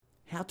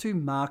how to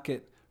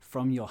market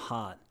from your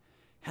heart.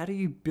 How do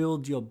you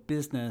build your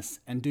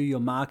business and do your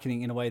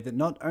marketing in a way that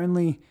not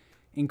only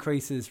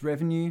increases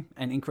revenue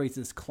and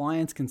increases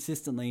clients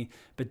consistently,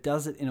 but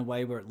does it in a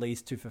way where it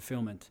leads to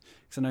fulfillment?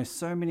 Because I know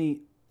so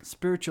many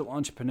spiritual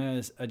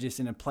entrepreneurs are just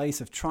in a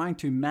place of trying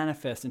to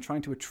manifest and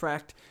trying to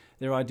attract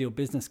their ideal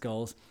business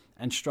goals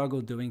and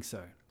struggle doing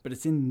so. But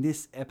it's in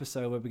this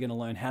episode where we're going to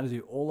learn how to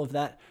do all of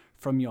that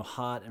from your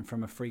heart and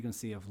from a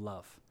frequency of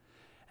love.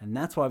 And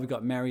that's why we've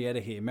got Marietta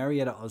here.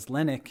 Marietta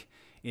Oslenik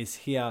is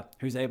here,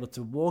 who's able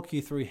to walk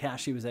you through how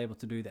she was able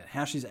to do that,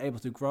 how she's able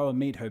to grow and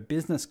meet her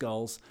business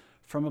goals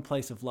from a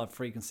place of love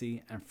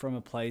frequency and from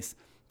a place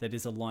that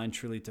is aligned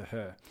truly to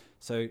her.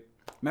 So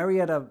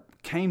Marietta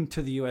came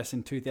to the US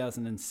in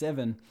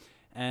 2007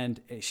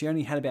 and she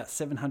only had about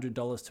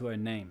 $700 to her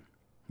name.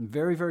 And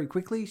very, very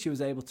quickly, she was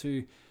able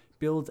to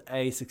build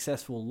a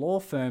successful law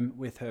firm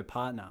with her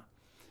partner.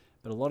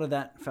 But a lot of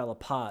that fell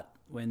apart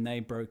when they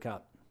broke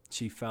up.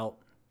 She felt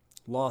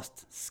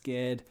lost,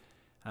 scared,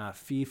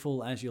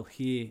 fearful, as you'll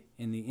hear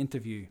in the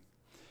interview.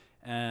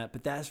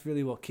 But that's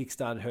really what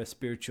kickstarted her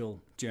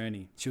spiritual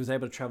journey. She was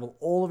able to travel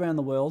all around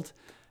the world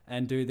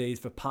and do these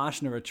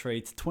Vipassana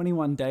retreats,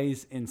 21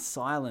 days in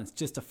silence,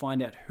 just to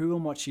find out who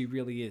and what she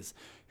really is,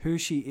 who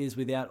she is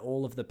without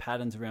all of the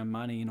patterns around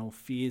money and all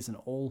fears and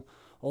all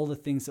the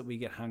things that we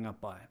get hung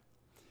up by.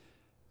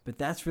 But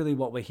that's really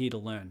what we're here to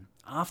learn.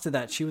 After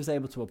that, she was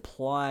able to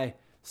apply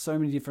so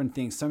many different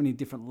things, so many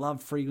different love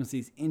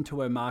frequencies into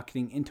her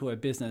marketing, into her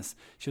business.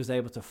 She was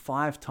able to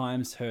 5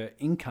 times her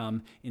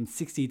income in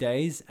 60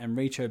 days and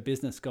reach her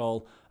business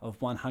goal of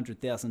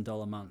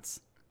 $100,000 months.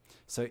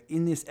 So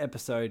in this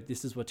episode,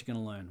 this is what you're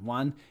going to learn.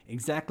 1,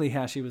 exactly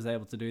how she was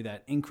able to do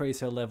that, increase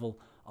her level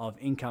of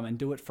income and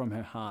do it from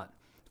her heart.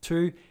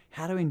 2,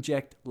 how to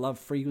inject love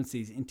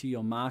frequencies into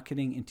your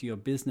marketing, into your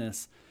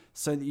business,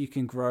 so that you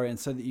can grow and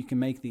so that you can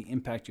make the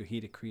impact you're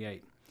here to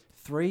create.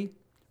 3,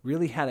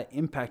 really how to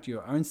impact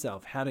your own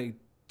self, how to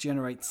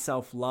generate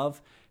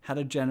self-love, how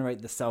to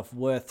generate the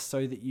self-worth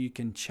so that you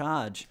can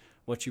charge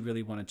what you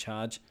really want to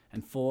charge.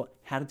 And 4,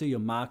 how to do your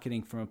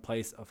marketing from a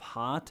place of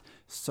heart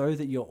so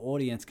that your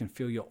audience can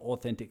feel your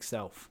authentic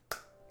self.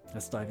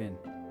 Let's dive in.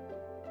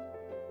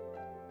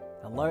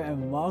 Hello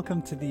and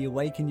welcome to the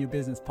Awaken Your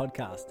Business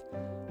podcast.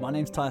 My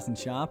name's Tyson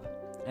Sharp,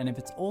 and if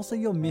it's also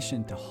your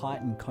mission to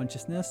heighten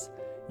consciousness,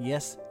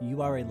 yes,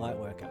 you are a light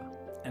worker.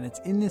 And it's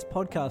in this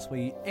podcast where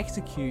you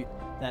execute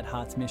that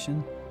heart's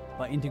mission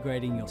by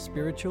integrating your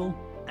spiritual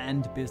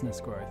and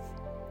business growth.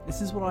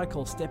 This is what I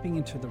call stepping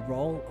into the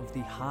role of the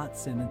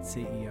heart-centered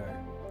CEO.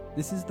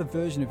 This is the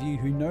version of you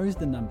who knows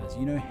the numbers,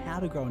 you know how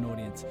to grow an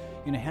audience,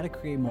 you know how to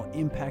create more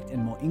impact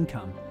and more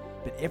income.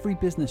 But every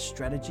business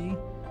strategy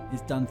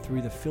is done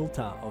through the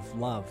filter of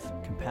love,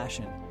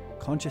 compassion,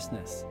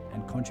 consciousness,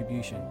 and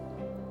contribution.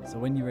 So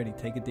when you're ready,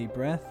 take a deep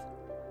breath,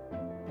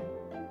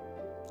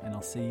 and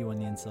I'll see you on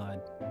the inside.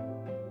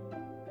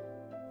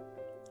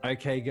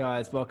 Okay,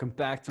 guys, welcome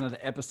back to another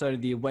episode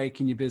of the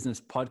Awaken Your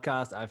Business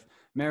podcast. I've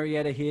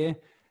Marietta here,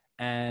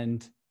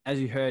 and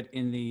as you heard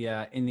in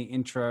the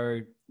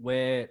intro,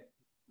 we're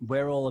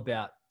all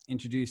about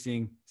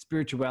introducing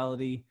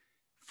spirituality,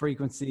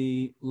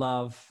 frequency,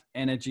 love,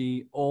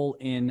 energy, all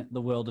in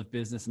the world of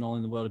business and all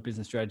in the world of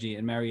business strategy.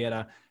 And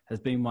Marietta has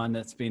been one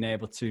that's been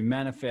able to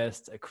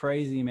manifest a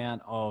crazy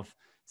amount of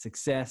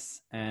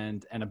success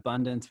and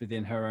abundance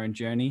within her own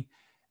journey.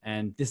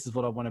 And this is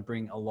what I want to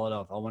bring a lot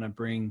of. I want to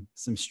bring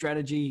some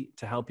strategy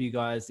to help you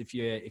guys. If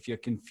you're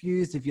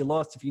confused, if you're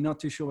lost, if you're not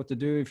too sure what to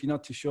do, if you're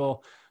not too sure,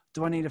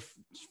 do I need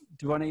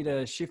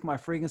to shift my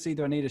frequency?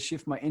 Do I need to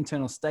shift my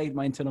internal state,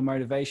 my internal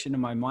motivation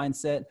and my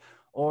mindset?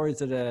 Or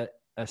is it a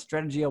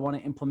strategy I want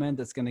to implement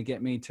that's going to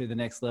get me to the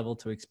next level,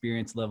 to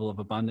experience level of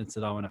abundance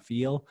that I want to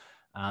feel?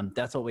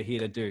 That's what we're here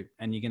to do.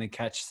 And you're going to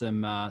catch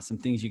some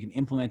things you can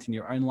implement in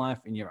your own life,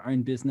 in your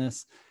own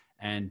business.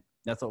 And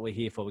that's what we're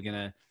here for. We're going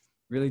to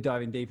really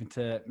diving deep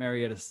into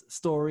Marietta's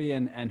story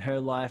and her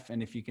life.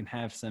 And if you can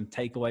have some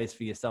takeaways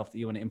for yourself that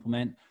you want to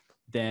implement,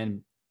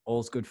 then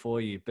all's good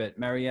for you. But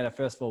Marietta,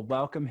 first of all,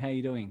 welcome. How are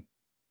you doing?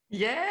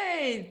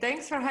 Yay.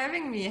 Thanks for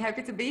having me.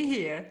 Happy to be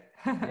here.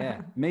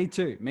 Yeah, me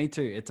too. Me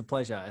too. It's a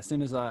pleasure. As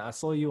soon as I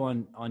saw you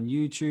on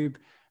YouTube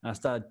and I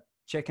started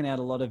checking out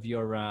a lot of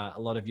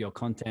your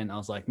content, I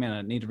was like, man,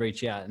 I need to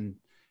reach out and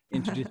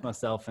introduce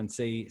myself and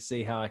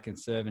see how I can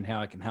serve and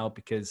how I can help,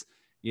 because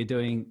you're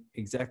doing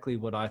exactly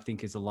what I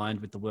think is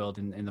aligned with the world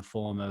in the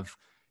form of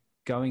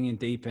going in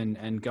deep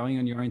and going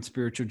on your own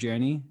spiritual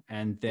journey,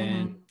 and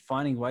then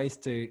finding ways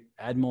to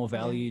add more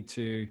value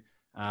to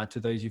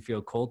those you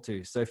feel called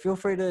to. So feel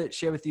free to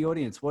share with the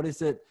audience,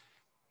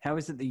 how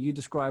is it that you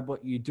describe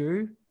what you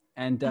do,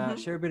 and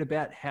share a bit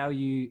about how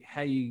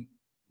you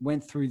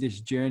went through this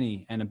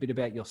journey and a bit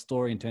about your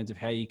story in terms of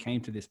how you came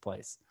to this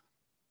place.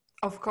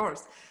 Of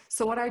course.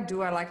 So what I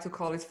do, I like to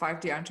call it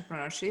 5D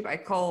entrepreneurship. I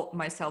call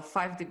myself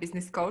 5D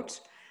business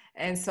coach.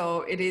 And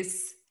so it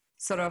is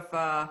sort of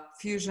a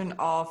fusion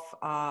of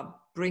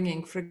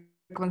bringing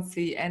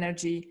frequency,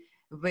 energy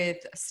with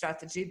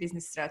strategy,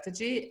 business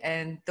strategy.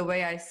 And the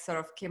way I sort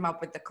of came up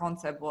with the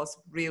concept was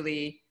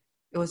really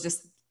it was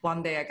just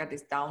one day I got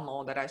this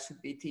download that I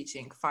should be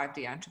teaching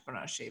 5D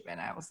entrepreneurship. And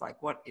I was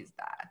like, what is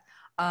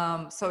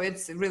that? So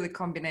it's really a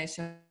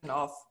combination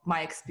of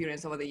my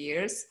experience over the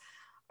years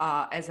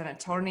as an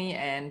attorney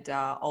and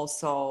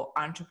also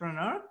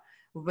entrepreneur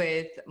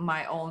with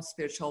my own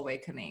spiritual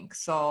awakening.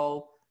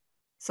 So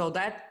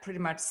that pretty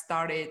much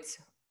started,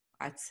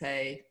 I'd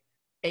say,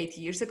 8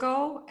 years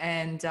ago.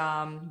 And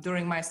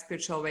during my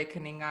spiritual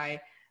awakening,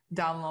 I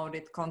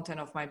downloaded content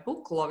of my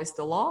book, Love is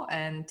the Law,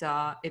 and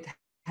it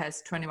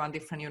has 21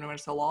 different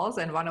universal laws.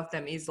 And one of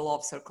them is the law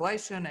of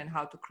circulation and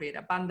how to create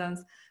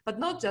abundance, but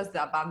not just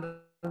the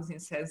abundance in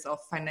sense of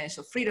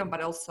financial freedom,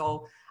 but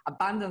also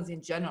abundance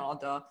in general,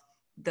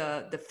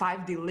 the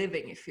 5D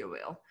living, if you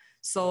will.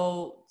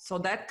 So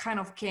that kind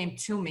of came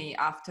to me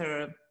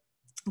after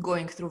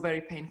going through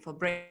very painful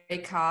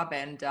breakup,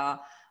 and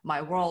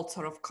my world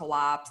sort of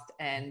collapsed,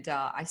 and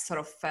I sort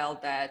of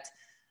felt that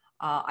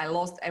I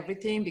lost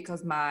everything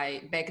because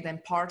my back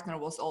then partner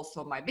was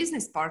also my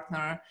business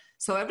partner.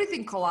 So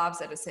everything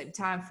collapsed at the same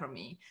time for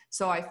me.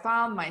 So I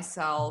found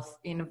myself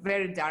in a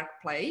very dark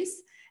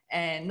place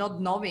and not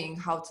knowing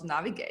how to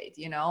navigate,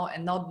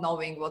 and not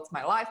knowing what's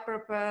my life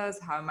purpose,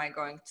 how am I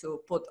going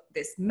to put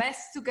this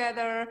mess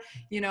together,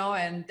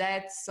 and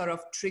that sort of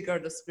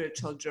triggered the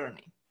spiritual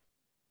journey.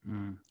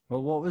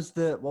 Well, what was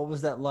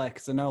that like?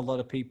 Because I know a lot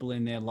of people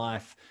in their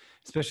life,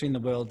 especially in the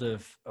world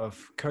of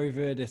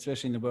COVID,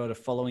 especially in the world of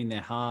following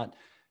their heart,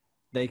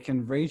 they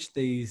can reach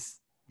these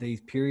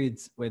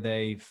periods where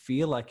they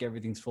feel like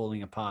everything's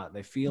falling apart.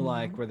 They feel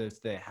like whether it's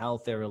their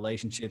health, their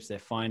relationships, their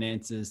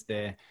finances,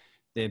 their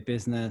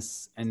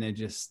business, and they're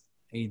just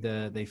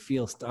either they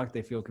feel stuck,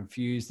 they feel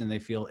confused, and they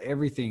feel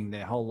everything,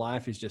 their whole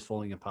life is just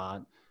falling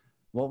apart.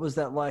 What was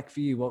that like for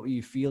you? What were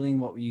you feeling?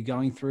 What were you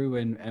going through?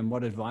 And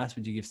what advice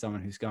would you give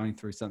someone who's going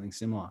through something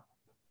similar?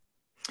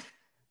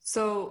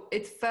 So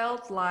it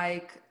felt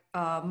like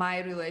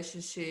my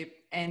relationship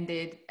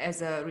ended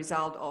as a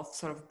result of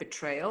sort of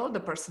betrayal.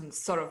 The person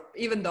sort of,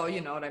 even though, you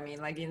know what I mean,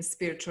 like in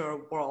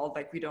spiritual world,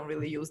 like we don't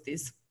really use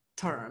these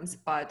terms,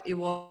 but it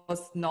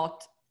was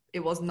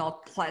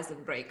not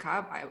pleasant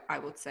breakup. I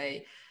would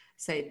say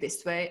it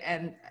this way.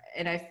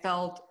 And I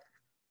felt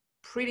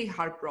pretty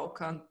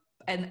heartbroken.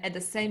 And at the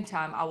same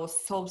time, I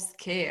was so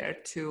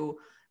scared to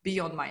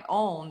be on my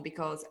own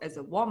because as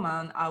a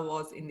woman, I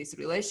was in this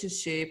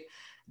relationship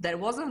that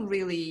wasn't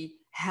really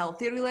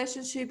healthy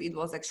relationship. It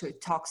was actually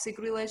toxic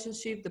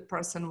relationship. The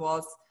person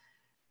was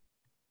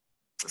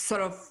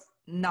sort of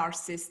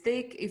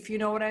narcissistic, if you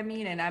know what I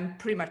mean. And I'm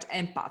pretty much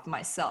empath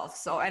myself.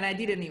 So, and I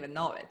didn't even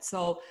know it.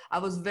 So I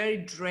was very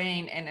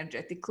drained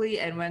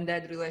energetically. And when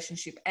that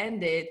relationship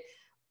ended,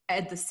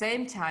 at the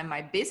same time,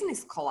 my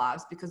business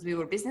collapsed because we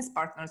were business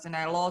partners and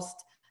I lost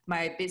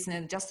my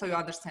business. Just so you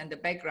understand the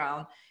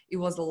background, it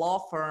was a law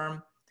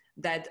firm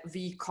that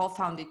we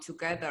co-founded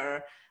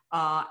together.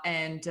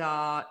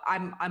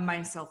 I'm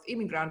myself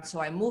immigrant. So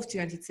I moved to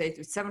the United States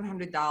with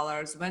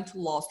 $700, went to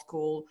law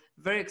school,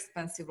 very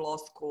expensive law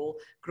school,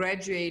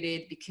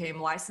 graduated, became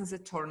licensed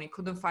attorney,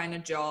 couldn't find a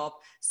job.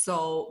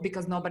 So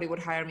because nobody would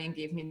hire me and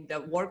give me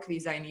the work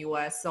visa in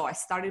US. So I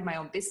started my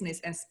own business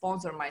and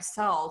sponsored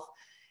myself.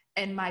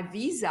 And my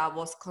visa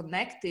was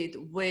connected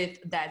with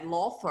that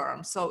law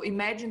firm. So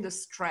imagine the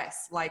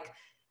stress. Like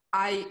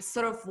I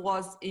sort of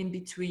was in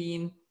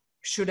between,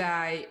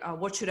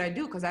 what should I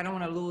do? Because I don't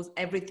want to lose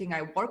everything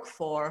I worked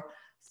for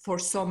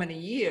so many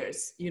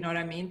years. You know what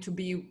I mean? To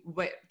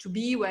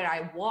be where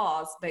I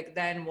was back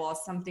then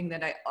was something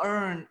that I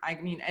earned. I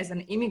mean, as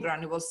an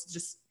immigrant, it was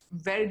just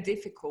very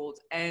difficult.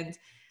 And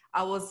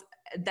I was,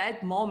 at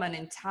that moment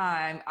in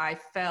time, I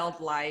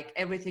felt like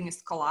everything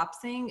is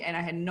collapsing and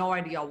I had no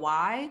idea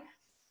why.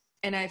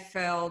 And I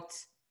felt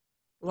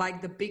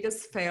like the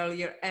biggest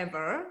failure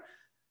ever.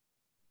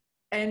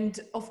 And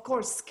of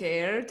course,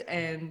 scared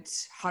and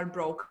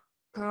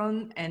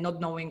heartbroken and not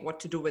knowing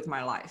what to do with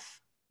my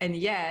life. And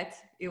yet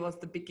it was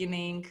the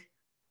beginning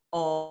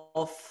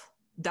of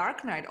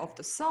Dark Night of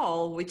the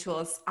Soul, which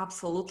was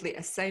absolutely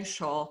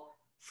essential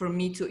for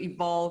me to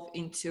evolve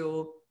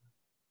into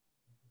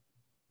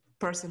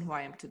person who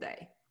I am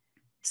today.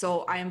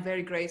 So I am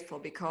very grateful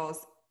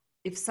because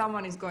if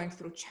someone is going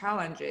through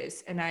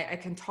challenges, and I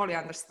can totally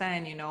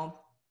understand,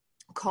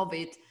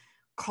 COVID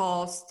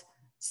caused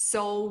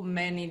so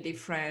many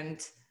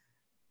different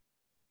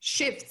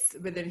shifts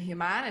within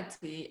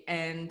humanity,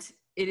 and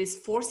it is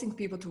forcing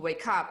people to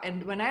wake up.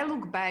 And when I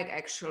look back,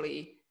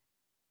 actually,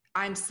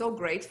 I'm so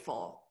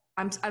grateful.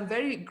 I'm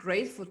very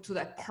grateful to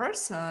that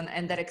person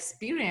and that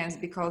experience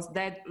because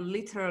that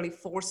literally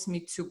forced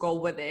me to go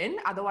within.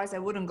 Otherwise, I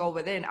wouldn't go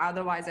within.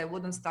 Otherwise, I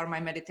wouldn't start my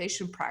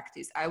meditation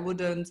practice. I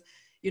wouldn't,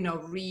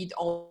 read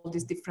all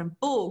these different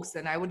books,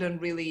 and I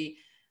wouldn't really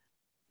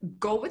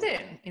go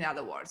within, in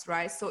other words,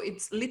 right? So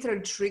it's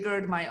literally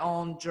triggered my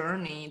own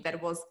journey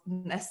that was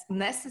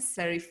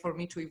necessary for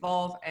me to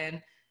evolve.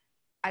 And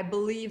I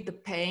believe the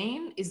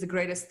pain is the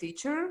greatest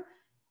teacher.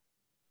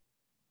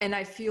 And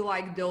I feel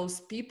like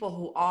those people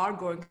who are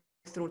going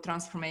through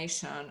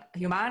transformation,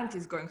 humanity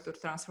is going through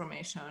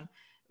transformation,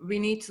 we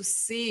need to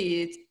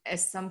see it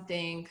as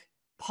something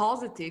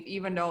positive,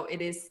 even though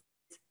it is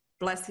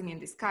blessing in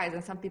disguise.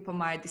 And some people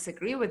might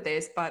disagree with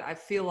this, but I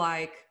feel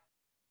like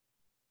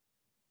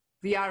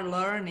we are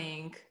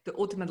learning the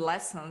ultimate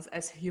lessons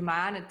as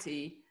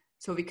humanity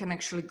so we can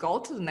actually go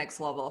to the next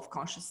level of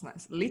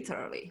consciousness,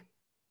 literally.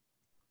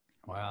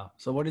 Wow.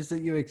 So what is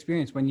it you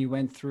experienced when you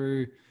went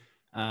through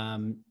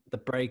the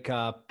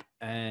breakup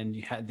and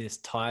you had this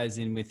ties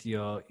in with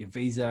your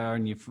visa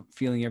and you're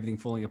feeling everything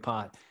falling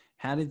apart?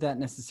 How did that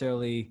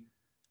necessarily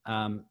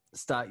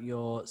start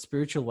your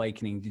spiritual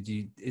awakening?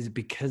 Is it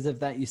because of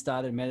that you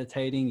started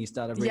meditating, you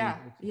started reading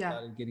books, you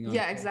started getting on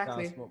podcasts?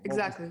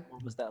 Exactly.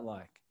 What was that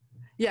like?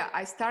 Yeah,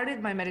 I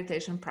started my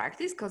meditation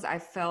practice because I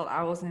felt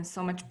I was in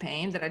so much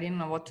pain that I didn't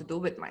know what to do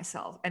with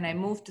myself. And I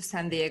moved to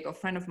San Diego. A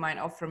friend of mine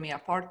offered me an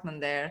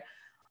apartment there.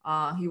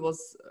 He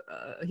was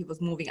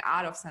moving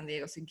out of San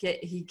Diego, so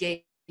he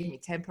gave me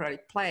temporary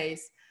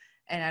place.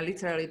 And I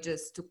literally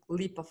just took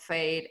leap of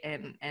faith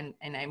and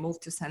I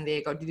moved to San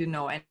Diego. Didn't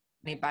know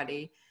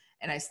anybody.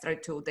 And I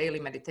started to daily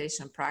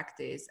meditation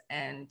practice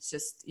and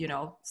just,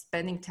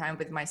 spending time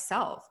with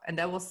myself. And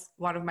that was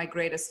one of my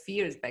greatest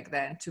fears back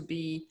then, to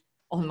be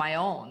on my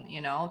own,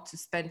 to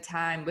spend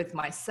time with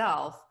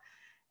myself.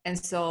 And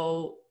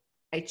so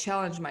I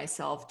challenged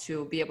myself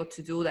to be able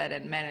to do that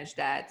and manage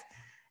that.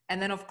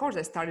 And then, of course,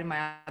 I started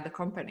my other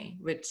company,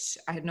 which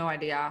I had no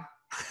idea.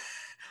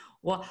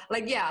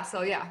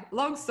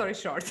 Long story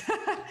short.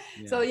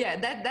 So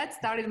that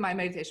started my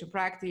meditation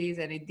practice,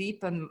 and it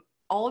deepened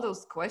all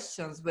those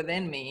questions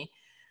within me.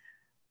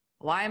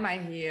 Why am I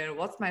here?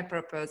 What's my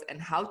purpose?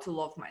 And how to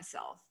love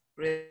myself,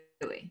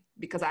 really,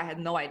 because I had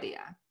no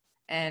idea.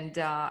 And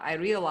I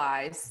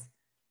realized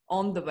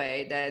on the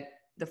way that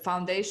the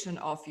foundation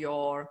of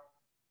your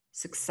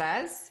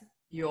success,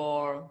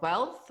 your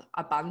wealth,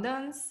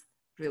 abundance,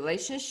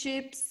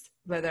 relationships,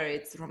 whether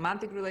it's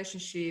romantic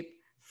relationship,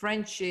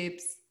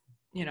 friendships,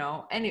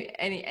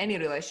 any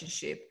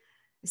relationship,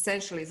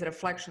 essentially is a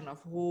reflection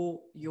of who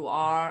you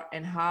are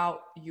and how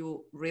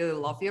you really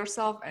love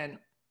yourself and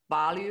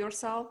value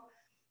yourself.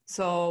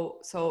 So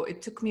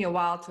it took me a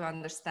while to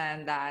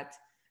understand that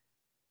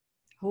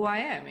who I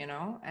am,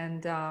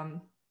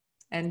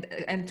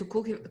 and to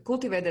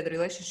cultivate that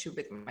relationship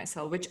with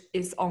myself, which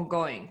is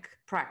ongoing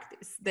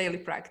practice, daily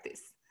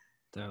practice.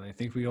 Totally. I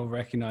think we all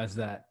recognize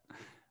that.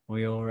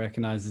 We all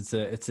recognize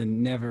it's a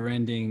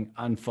never-ending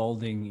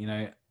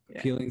unfolding,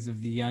 peelings of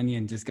the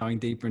onion, just going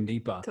deeper and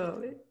deeper.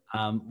 Totally.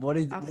 What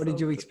did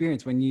you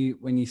experience when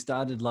you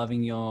started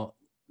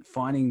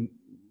finding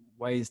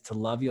ways to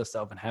love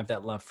yourself and have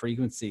that love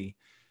frequency?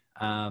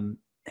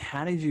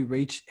 How did you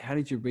reach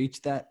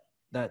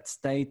that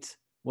state?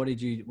 What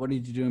did you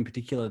do in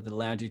particular that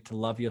allowed you to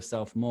love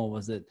yourself more?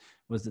 Was it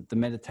the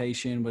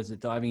meditation? Was it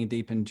diving in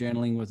deep and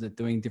journaling? Was it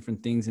doing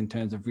different things in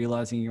terms of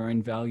realizing your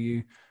own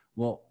value?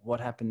 What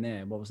happened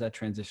there? What was that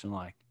transition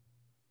like?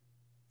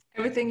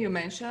 Everything you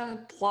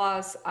mentioned,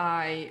 plus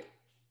I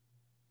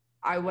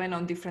went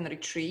on different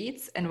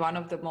retreats, and one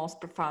of the most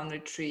profound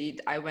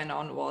retreat I went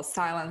on was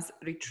silence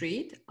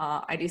retreat.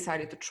 I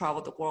decided to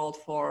travel the world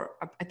for,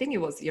 I think it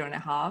was a year and a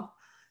half.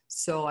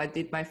 So I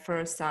did my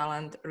first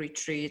silent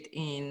retreat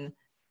in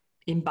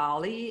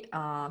Bali.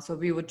 So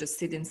we would just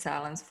sit in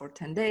silence for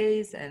 10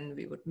 days and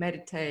we would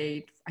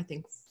meditate, I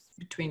think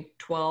between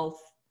 12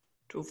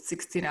 to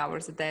 16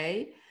 hours a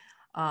day.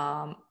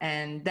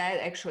 And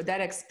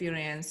that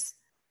experience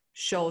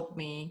showed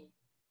me,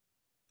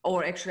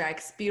 or actually I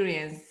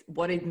experienced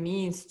what it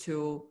means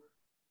to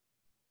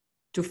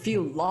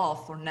feel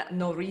love for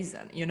no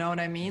reason. You know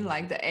what I mean?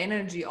 Like the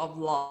energy of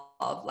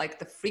love, like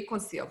the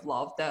frequency of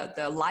love,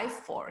 the life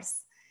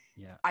force.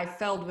 Yeah. I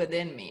felt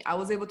within me. I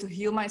was able to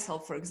heal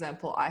myself. For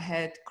example, I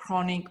had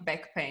chronic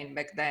back pain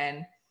back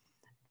then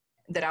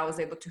that I was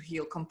able to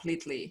heal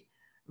completely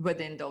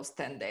within those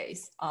 10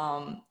 days.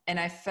 And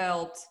I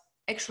felt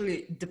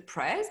actually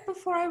depressed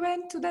before I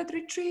went to that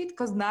retreat,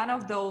 because none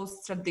of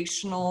those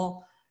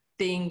traditional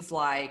things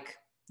like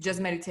just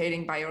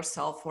meditating by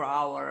yourself for an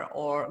hour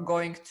or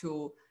going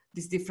to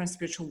these different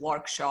spiritual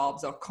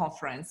workshops or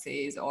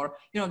conferences or,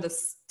 the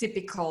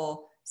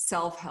typical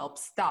self-help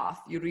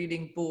stuff, you're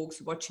reading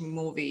books, watching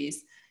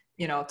movies,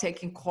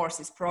 taking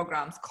courses,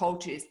 programs,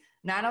 coaches,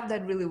 none of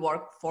that really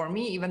worked for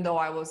me, even though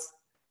I was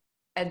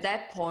at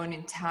that point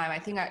in time, I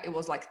think it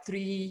was like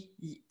three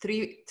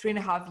and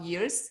a half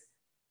years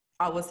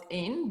I was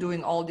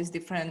doing all these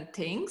different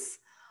things.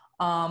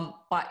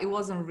 But it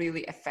wasn't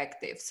really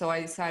effective. So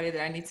I decided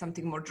that I need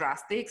something more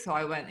drastic. So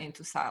I went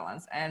into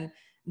silence. And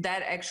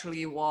that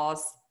actually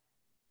was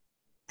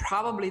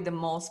probably the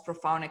most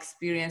profound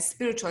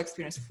spiritual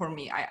experience for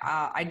me.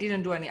 I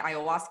didn't do any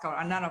ayahuasca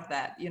or none of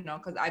that,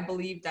 because I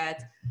believe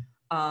that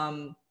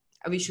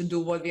we should do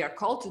what we are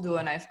called to do.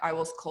 And I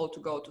was called to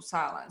go to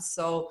silence.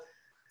 So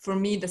for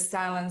me, the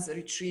silence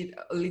retreat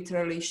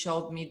literally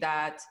showed me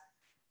that,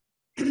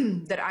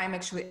 that I'm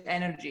actually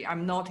energy.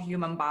 I'm not a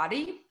human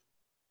body.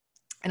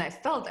 And I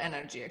felt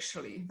energy,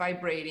 actually,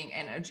 vibrating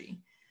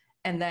energy.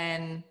 And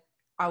then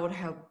I would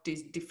have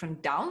these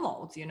different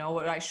downloads,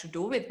 what I should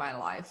do with my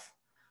life.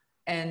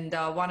 And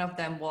one of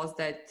them was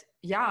that,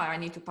 I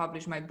need to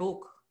publish my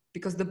book.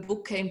 because the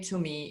book came to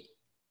me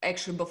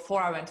actually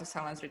before I went to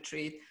Silence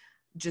Retreat.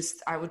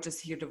 I would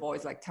just hear the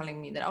voice like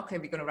telling me that, okay,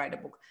 we're going to write a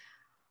book.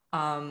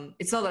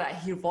 It's not that I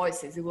hear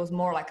voices. It was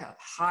more like a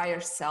higher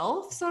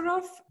self sort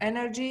of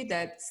energy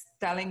that's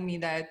telling me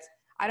that,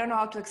 I don't know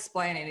how to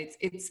explain it.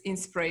 It's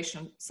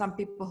inspiration. Some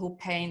people who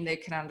pain, they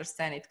can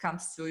understand. It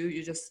comes to you.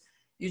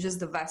 You're just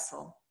the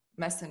vessel,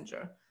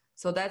 messenger.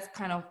 So that's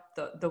kind of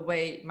the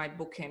way my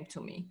book came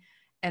to me.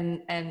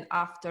 And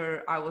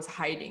after I was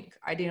hiding,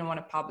 I didn't want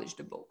to publish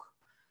the book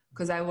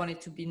because I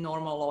wanted to be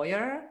normal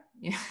lawyer,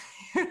 you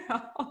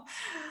know,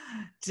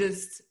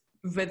 just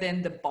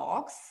within the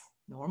box,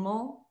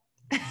 normal.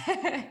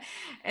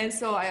 And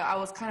so I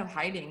was kind of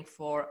hiding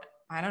for,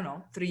 I don't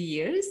know, 3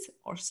 years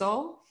or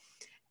so.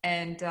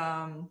 And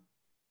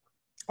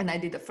I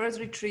did the first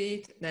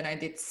retreat, then I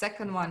did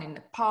second one in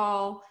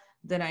Nepal,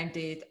 then I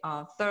did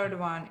a third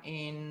one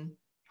in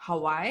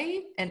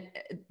Hawaii. And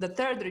the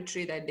third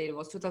retreat I did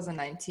was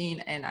 2019,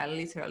 and I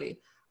literally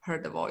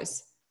heard the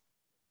voice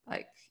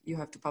like, you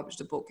have to publish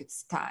the book,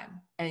 it's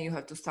time, and you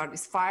have to start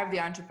this 5D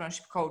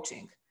entrepreneurship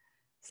coaching.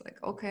 It's like,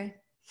 okay.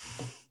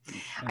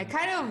 I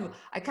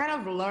kind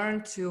of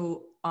learned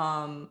to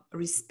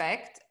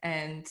respect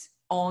and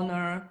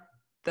honor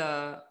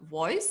the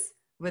voice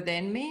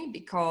within me,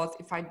 because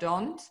if I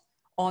don't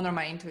honor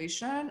my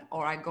intuition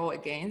or I go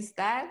against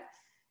that,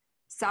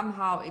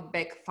 somehow it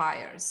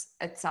backfires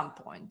at some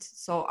point.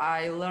 So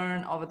I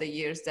learned over the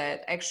years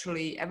that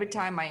actually every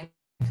time my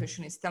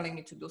intuition is telling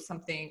me to do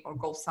something or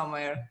go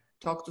somewhere,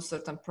 talk to a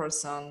certain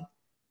person,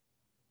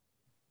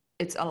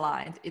 it's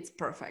aligned, it's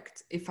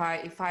perfect. If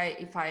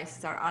I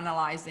start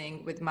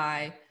analyzing with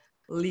my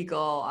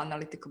legal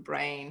analytical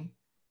brain,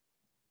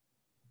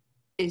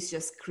 it's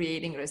just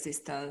creating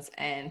resistance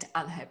and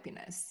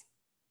unhappiness.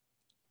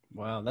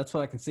 Wow, that's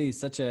what I can see is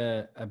such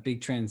a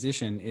big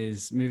transition,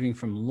 is moving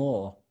from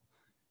law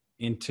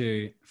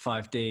into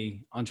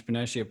 5D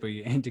entrepreneurship, where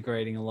you're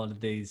integrating a lot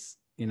of these,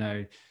 you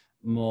know,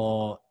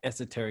 more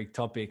esoteric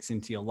topics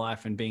into your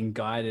life and being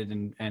guided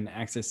and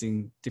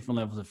accessing different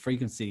levels of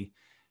frequency.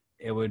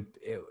 It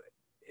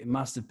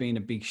must have been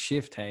a big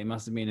shift. Hey, it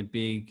must have been a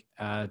big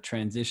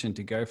transition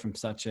to go from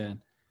such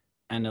an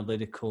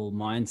analytical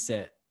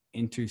mindset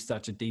into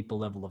such a deeper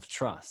level of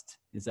trust.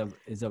 Is that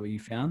what you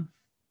found?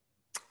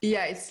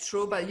 Yeah, it's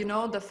true. But you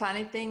know, the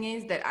funny thing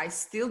is that I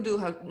still do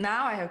have,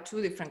 now I have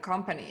 2 different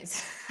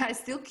companies. I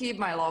still keep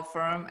my law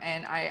firm,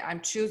 and I'm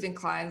choosing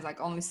clients,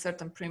 like only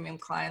certain premium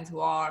clients who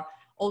are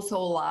also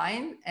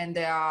aligned and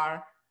they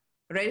are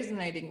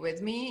resonating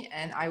with me.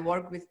 And I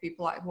work with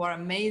people who are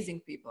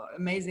amazing people,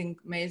 amazing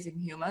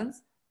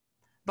humans.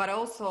 But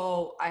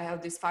also I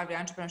have this 5D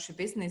entrepreneurship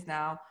business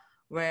now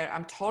where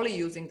I'm totally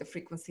using the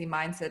frequency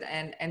mindset,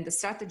 and the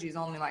strategy is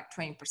only like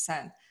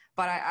 20%.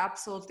 But I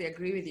absolutely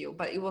agree with you.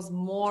 But it was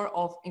more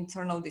of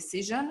internal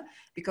decision,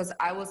 because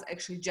I was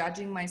actually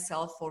judging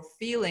myself for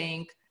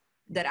feeling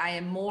that I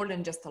am more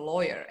than just a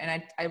lawyer.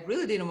 And I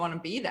really didn't want to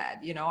be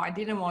that, you know, I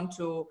didn't want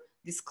to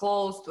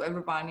disclose to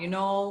everyone, you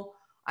know,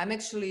 I'm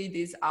actually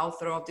this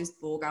author of this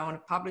book. I want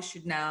to publish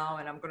it now,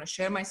 and I'm going to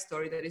share my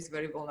story that is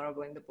very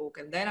vulnerable in the book.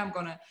 And then I'm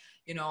going to,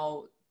 you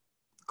know,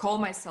 call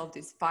myself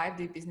this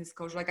 5D business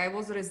coach. Like, I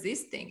was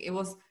resisting.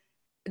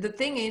 The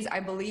thing is, I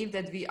believe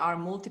that we are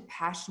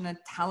multi-passionate,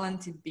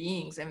 talented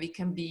beings, and we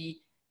can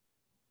be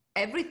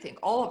everything,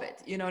 all of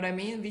it. You know what I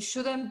mean? We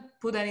shouldn't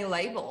put any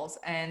labels.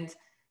 And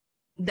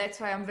that's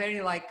why I'm very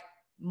like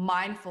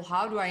mindful.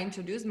 How do I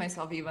introduce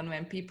myself, even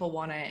when people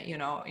want to, you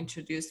know,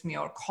 introduce me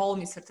or call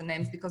me certain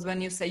names? Because when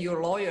you say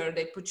you're a lawyer,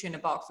 they put you in a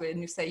box. When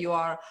you say you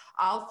are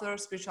author,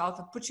 spiritual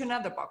author, put you in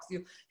another box.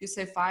 You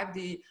say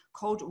 5D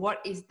coach,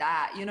 what is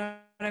that? You know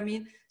what I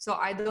mean? So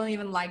I don't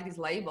even like these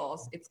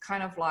labels. It's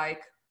kind of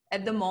like,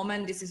 at the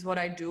moment, this is what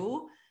I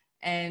do.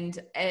 And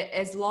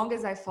as long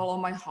as I follow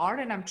my heart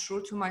and I'm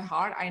true to my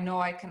heart, I know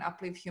I can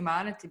uplift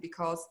humanity,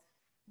 because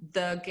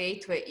the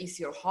gateway is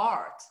your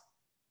heart.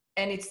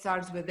 And it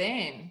starts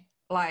within.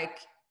 Like,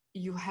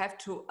 you have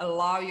to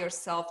allow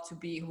yourself to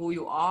be who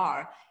you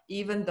are,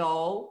 even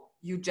though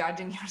you're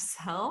judging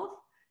yourself,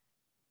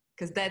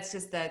 because that's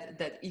just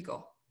that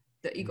ego,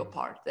 the ego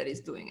part that is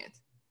doing it.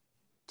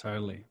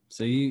 Totally.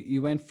 So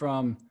you went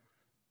from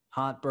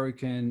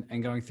heartbroken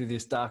and going through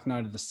this dark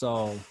night of the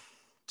soul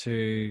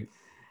to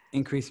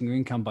increasing your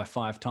income by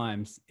 5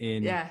 times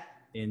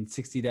in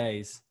 60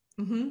 days.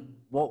 Mm-hmm.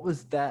 What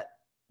was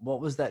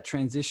that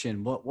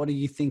transition? What do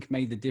you think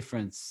made the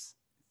difference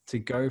to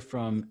go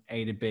from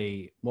A to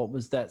B? What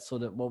was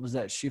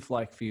that shift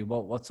like for you?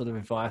 What sort of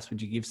advice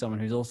would you give someone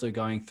who's also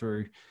going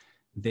through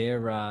their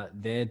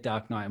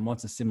dark night, and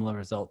what's a similar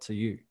result to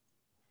you?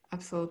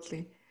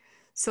 Absolutely.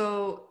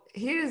 So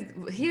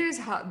here's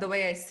how the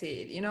way I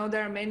see it. You know,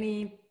 there are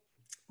many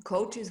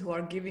coaches who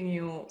are giving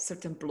you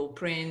certain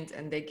blueprint,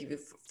 and they give you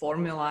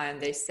formula, and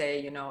they say,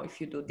 you know,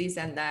 if you do this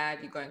and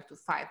that, you're going to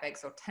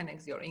 5x or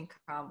 10x your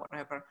income,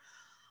 whatever.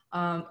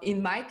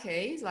 In my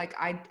case, like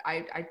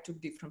I took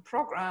different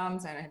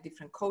programs and I had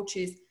different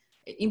coaches,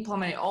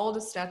 implemented all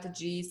the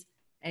strategies,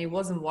 and it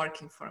wasn't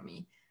working for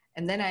me.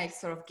 And then I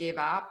sort of gave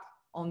up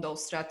on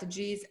those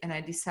strategies. And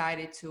I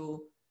decided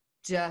to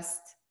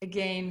just,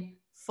 again,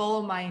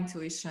 follow my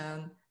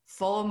intuition,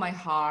 follow my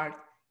heart,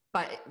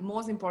 but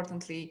most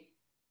importantly,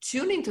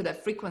 tune into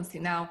that frequency.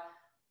 Now,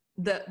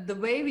 the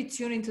way we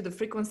tune into the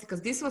frequency,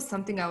 because this was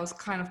something I was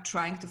kind of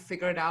trying to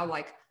figure it out,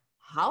 like,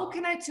 how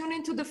can I tune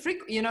into the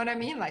frequency? You know what I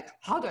mean? Like,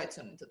 how do I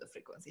tune into the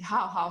frequency?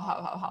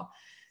 How?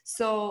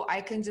 So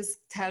I can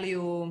just tell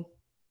you,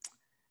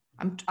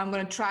 I'm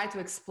going to try to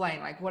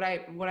explain. Like what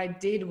I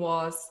did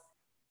was,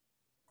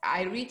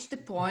 I reached a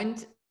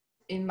point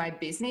in my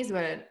business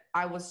where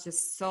I was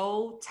just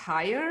so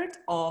tired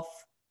of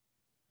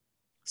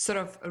sort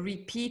of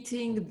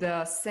repeating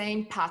the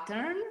same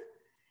pattern.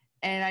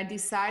 And I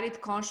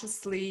decided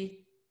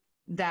consciously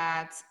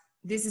that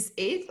this is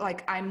it.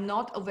 Like, I'm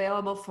not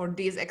available for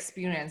this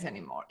experience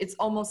anymore. It's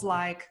almost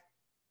like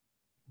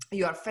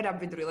you are fed up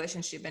with the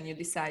relationship and you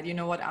decide, you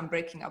know what, I'm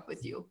breaking up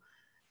with you.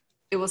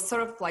 It was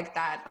sort of like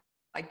that.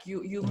 Like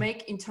you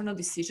make internal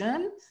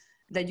decision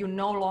that you're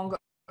no longer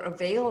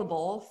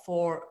available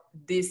for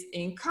this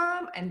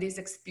income and this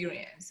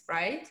experience,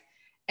 right?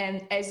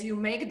 And as you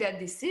make that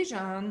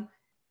decision,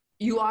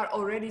 you are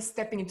already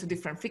stepping into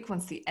different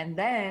frequency. And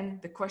then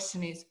the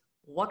question is,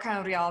 what kind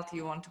of reality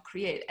you want to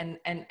create? And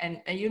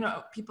you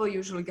know, people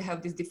usually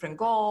have these different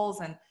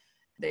goals and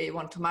they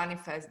want to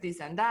manifest this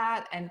and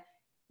that. And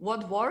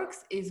what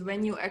works is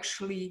when you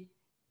actually,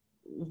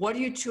 what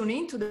you tune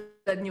into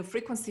that new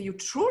frequency, you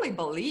truly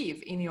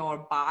believe in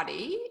your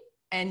body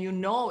and you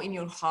know in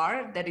your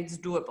heart that it's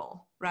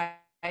doable,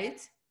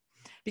 right?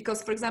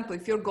 Because, for example,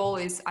 if your goal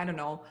is, I don't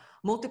know,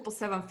 multiple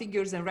seven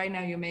figures and right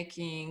now you're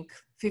making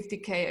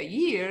 50K a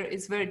year,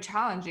 it's very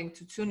challenging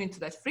to tune into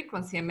that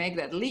frequency and make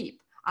that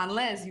leap,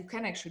 unless you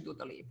can actually do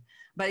the leap.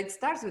 But it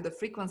starts with the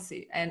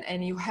frequency,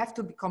 and you have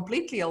to be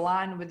completely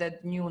aligned with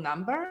that new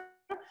number.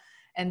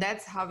 And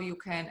that's how you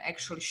can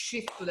actually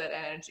shift to that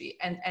energy,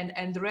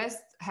 and the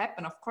rest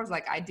happen. Of course,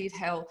 like I did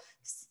have,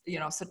 you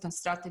know, certain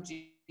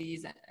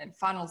strategies and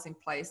funnels in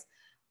place,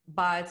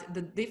 but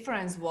the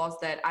difference was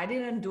that I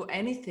didn't do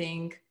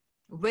anything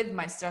with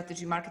my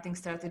strategy, marketing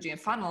strategy and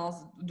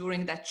funnels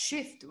during that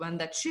shift, when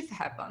that shift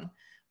happened,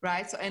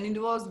 right? So, and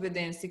it was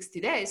within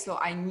 60 days. So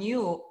I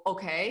knew,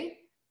 okay,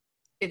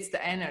 it's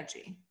the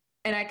energy.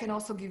 And I can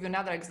also give you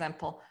another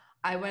example.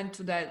 I went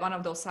to that one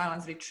of those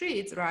silence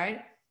retreats,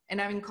 right?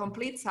 And I'm in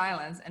complete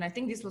silence. And I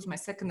think this was my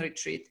second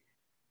retreat.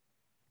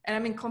 And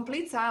I'm in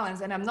complete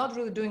silence and I'm not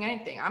really doing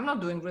anything. I'm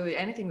not doing really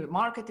anything with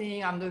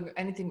marketing. I'm doing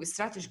anything with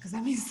strategy because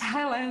I'm in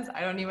silence.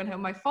 I don't even have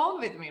my phone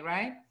with me,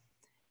 right?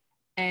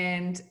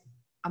 And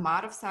I'm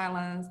out of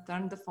silence,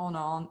 turned the phone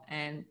on,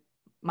 and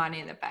money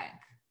in the bank.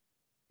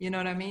 You know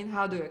what I mean?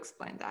 How do you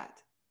explain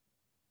that?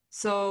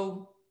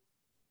 So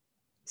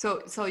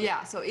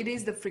yeah, so it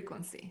is the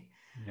frequency.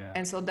 Yeah.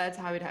 And so that's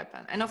how it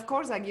happened. And of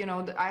course, like, you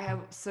know, I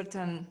have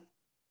certain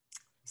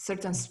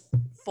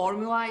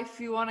formula, if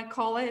you want to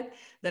call it,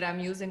 that I'm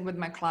using with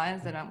my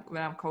clients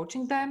when I'm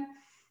coaching them.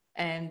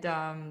 And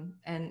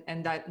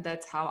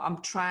that's how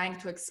I'm trying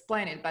to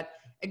explain it. But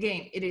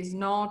again, it's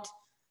not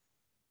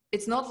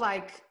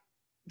like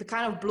the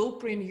kind of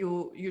blueprint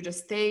you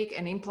just take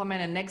and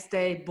implement and next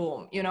day,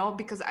 boom, you know,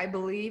 because I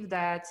believe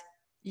that,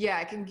 yeah,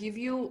 I can give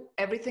you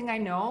everything I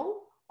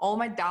know, all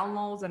my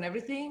downloads and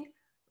everything,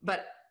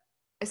 but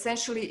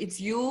essentially it's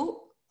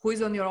you who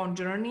is on your own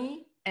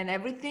journey, and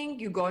everything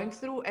you're going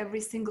through, every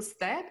single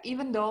step,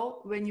 even though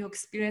when you're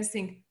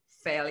experiencing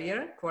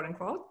failure, quote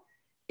unquote,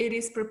 it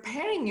is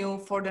preparing you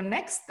for the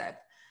next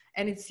step,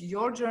 and it's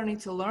your journey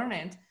to learn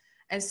it.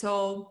 And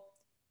so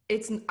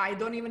I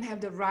don't even have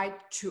the right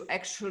to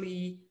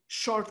actually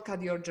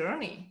shortcut your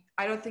journey.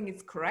 I don't think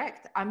it's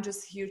correct. I'm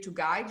just here to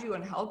guide you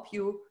and help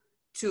you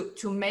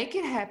to make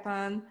it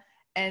happen.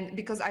 And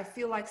because I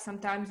feel like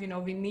sometimes, you know,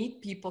 we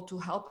need people to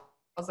help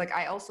us. Like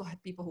I also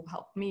had people who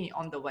helped me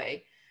on the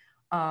way.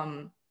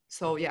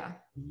 So yeah.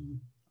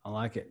 I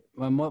like it.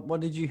 What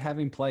did you have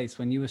in place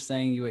when you were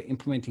saying you were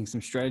implementing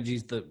some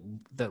strategies that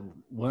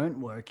weren't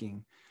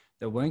working,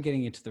 that weren't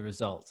getting you to the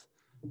results?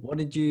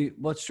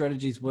 What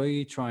strategies were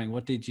you trying?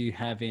 What did you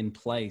have in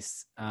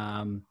place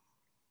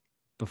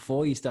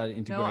before you started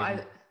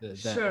integrating?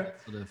 Sure.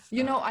 Sort of,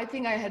 you know, I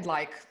think I had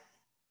like,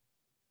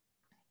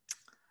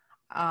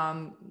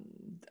 I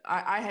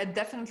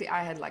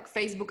had like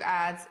Facebook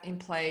ads in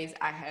place.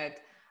 I had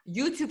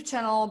YouTube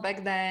channel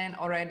back then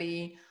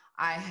already.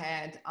 I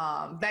had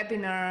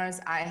webinars.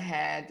 I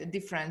had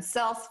different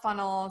sales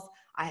funnels.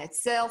 I had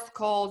sales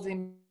calls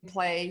in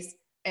place.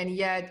 And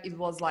yet it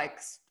was like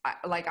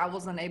I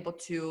wasn't able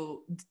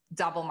to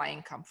double my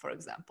income, for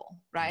example,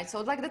 right? So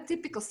like the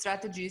typical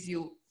strategies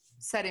you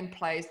set in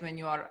place when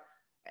you are,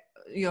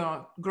 you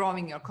know,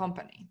 growing your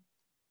company.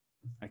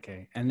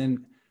 Okay. And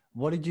then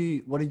what did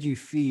you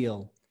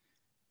feel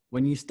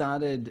when you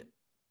started,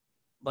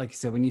 like you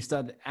said, when you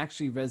started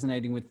actually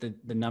resonating with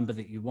the number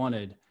that you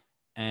wanted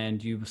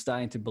and you were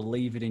starting to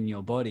believe it in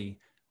your body?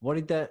 What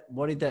did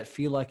that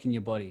feel like in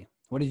your body?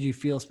 What did you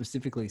feel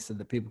specifically so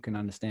that people can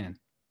understand?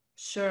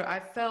 Sure. I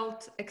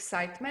felt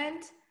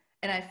excitement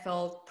and I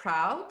felt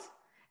proud.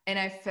 and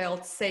I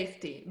felt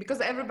safety, because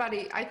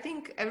I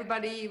think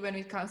everybody, when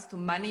it comes to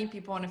money,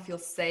 people want to feel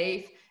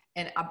safe,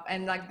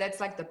 and like that's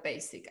like the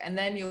basic. And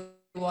then you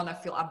want to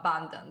feel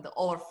abundant, the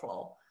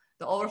overflow.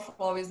 The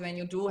overflow is when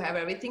you do have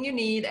everything you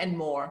need and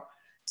more.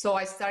 So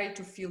I started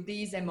to feel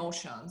these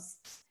emotions,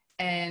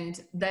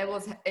 and that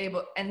was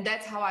able, and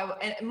that's how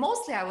and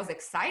mostly I was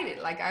excited.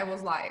 Like I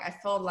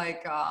felt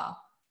like uh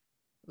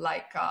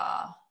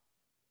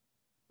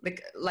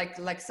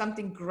like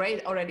something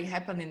great already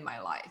happened in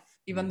my life,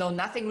 even though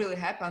nothing really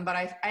happened, but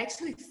I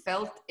actually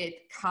felt it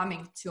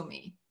coming to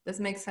me. Does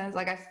it make sense?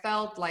 Like I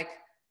felt like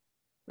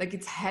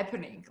it's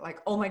happening, like,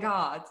 oh my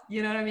God,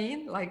 you know what I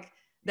mean? Like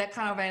that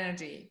kind of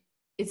energy.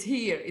 It's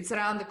here, it's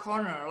around the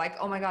corner, like,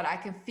 oh my God, I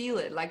can feel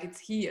it, like it's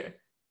here.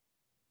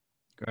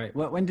 Great.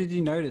 When did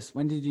you notice?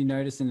 When did you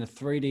notice in the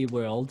 3D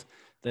world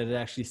that it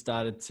actually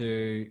started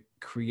to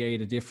create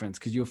a difference?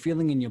 Because you're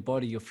feeling in your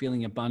body, you're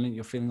feeling abundant,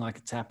 you're feeling like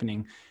it's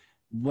happening.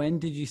 When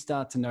did you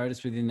start to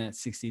notice within that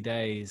 60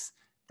 days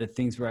that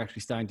things were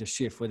actually starting to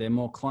shift? Were there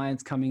more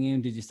clients coming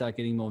in? Did you start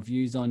getting more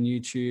views on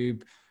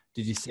YouTube?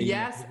 Did you see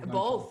Yes,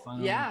 both.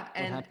 Yeah. What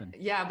And happened?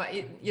 yeah,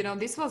 but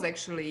this was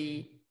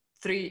actually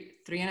three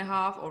and a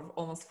half or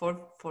almost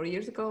 4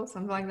 years ago,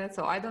 something like that.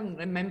 So I don't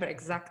remember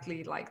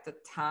exactly like the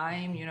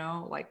time,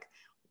 like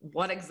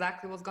what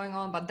exactly was going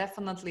on, but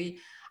definitely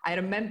I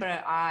remember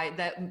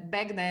that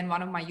back then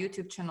one of my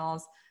YouTube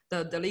channels,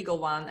 the legal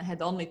one,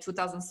 had only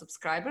 2,000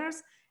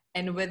 subscribers,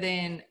 and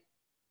within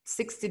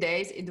 60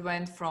 days it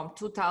went from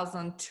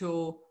 2,000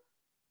 to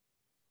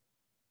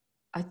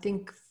I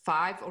think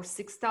 5 or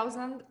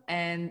 6,000,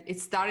 and it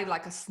started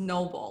like a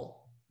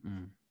snowball.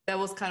 That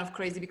was kind of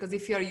crazy, because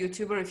if you're a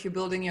YouTuber, if you're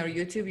building your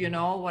YouTube, you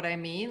know what I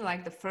mean?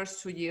 Like the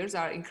first 2 years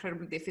are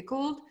incredibly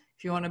difficult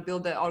if you want to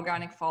build the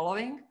organic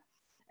following.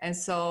 And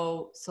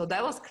so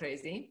that was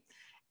crazy.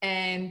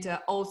 And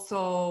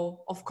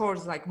also, of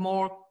course, like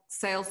more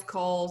sales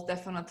calls,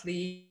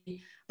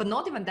 definitely, but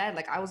not even that.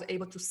 Like I was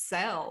able to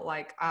sell,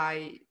 like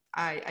I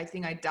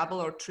think I double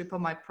or triple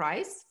my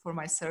price for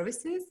my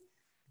services.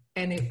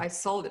 And I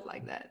sold it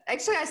like that.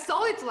 Actually, I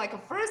sold it to like a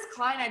first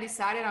client. I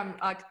decided I'm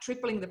like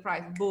tripling the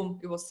price. Boom,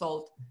 it was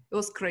sold. It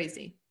was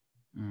crazy.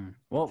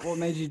 What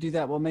made you do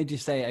that? What made you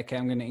say, okay,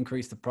 I'm going to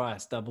increase the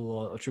price, double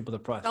or triple the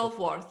price?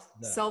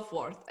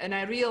 Self-worth. And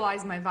I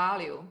realized my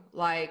value.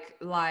 Like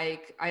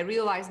I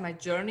realized my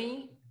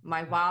journey,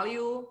 my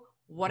value,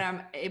 what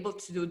I'm able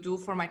to do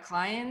for my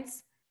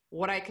clients,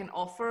 what I can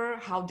offer,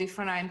 how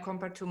different I am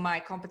compared to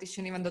my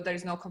competition, even though there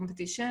is no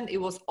competition.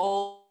 It was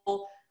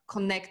all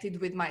connected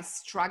with my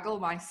struggle,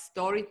 my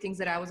story, things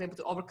that I was able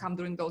to overcome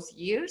during those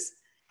years,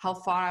 how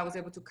far I was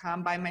able to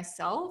come by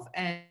myself,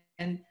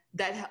 and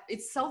that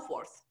it's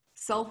self-worth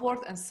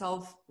and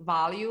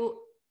self-value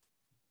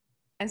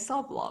and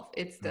self-love.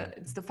 It's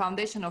the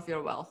foundation of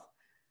your wealth.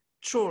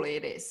 Truly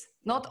it is.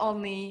 Not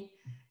only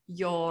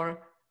your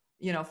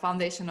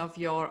foundation of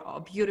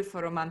your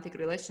beautiful romantic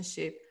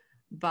relationship,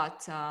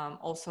 but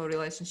also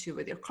relationship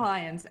with your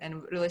clients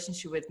and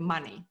relationship with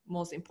money,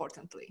 most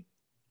importantly.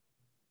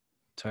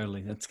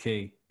 Totally, that's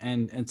key.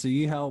 And so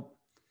you help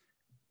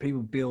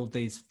people build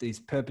these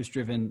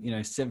purpose-driven,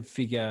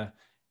 7-figure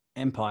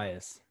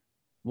empires.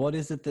 What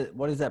is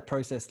that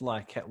process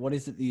like? What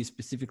is it that you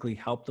specifically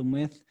help them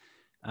with?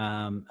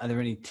 Are there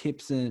any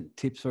tips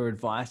or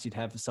advice you'd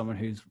have for someone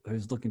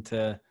who's looking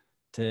to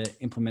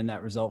implement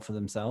that result for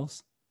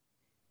themselves?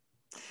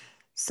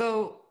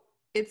 So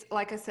it's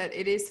like I said,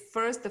 it is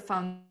first, the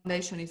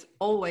foundation is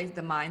always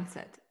the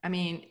mindset. I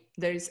mean,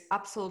 there is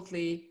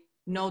absolutely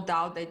no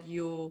doubt that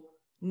you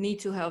need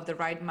to have the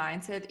right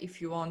mindset if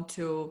you want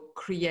to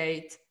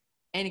create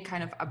any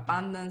kind of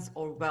abundance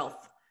or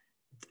wealth.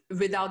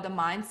 Without the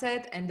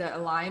mindset and the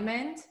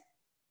alignment,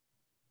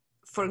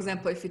 for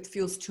example, if it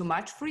feels too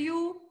much for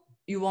you,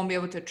 you won't be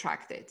able to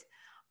attract it.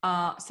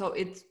 So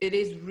it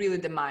is really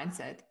the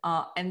mindset.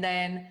 And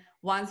then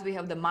once we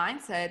have the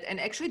mindset, and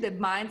actually the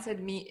mindset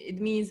it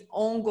means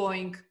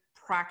ongoing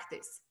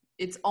practice.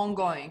 It's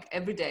ongoing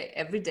every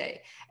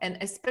day. And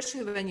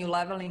especially when you're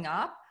leveling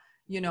up,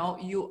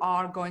 you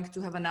are going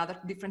to have another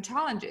different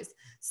challenges.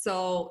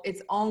 So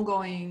it's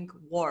ongoing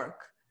work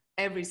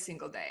every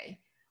single day.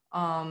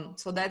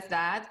 So that's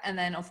that. And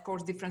then of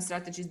course, different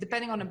strategies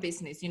depending on a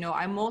business.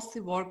 I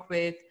mostly work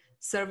with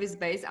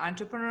service-based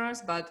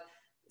entrepreneurs, but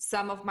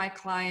some of my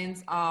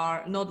clients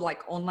are not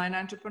like online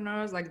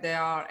entrepreneurs, like they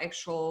are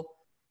actual,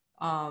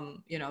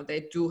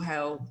 they do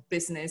have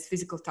business,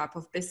 physical type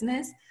of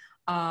business.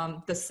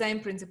 The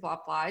same principle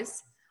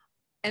applies.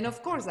 And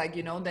of course,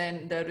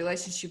 then the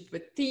relationship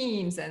with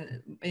teams,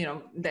 and,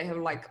 they have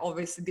like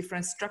obviously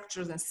different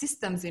structures and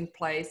systems in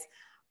place,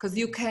 because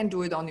you can't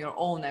do it on your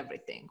own,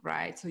 everything,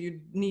 right? So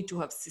you need to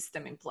have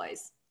system in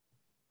place.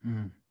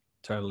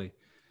 Totally.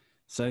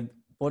 So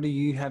what do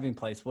you have in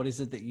place? What is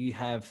it that you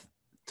have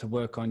to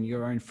work on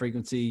your own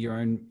frequency, your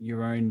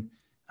own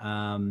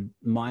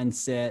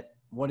mindset?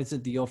 What is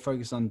it that you're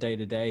focused on day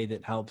to day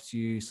that helps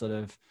you sort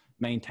of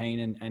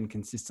maintain and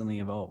consistently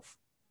evolve?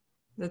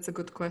 That's a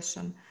good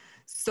question.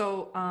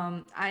 So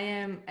I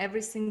am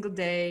every single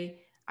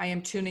day, I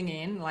am tuning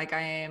in, like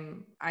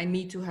I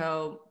need to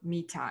have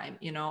me time,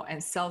 you know,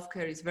 and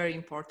self-care is very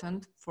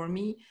important for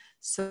me.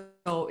 So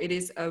it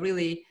is a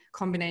really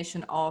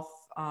combination of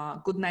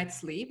good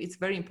night's sleep. It's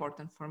very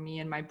important for me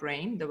and my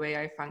brain, the way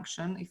I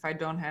function. If I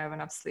don't have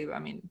enough sleep, I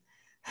mean,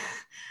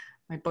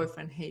 my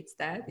boyfriend hates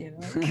that, you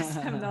know, because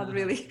I'm not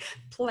really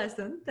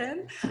pleasant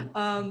then.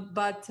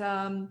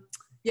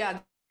 Yeah,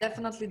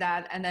 definitely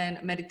that. And then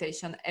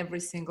meditation every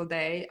single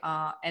day.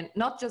 And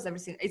not just every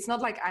single, it's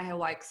not like I have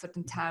like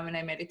certain time when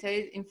I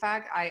meditate. In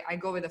fact, I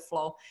go with the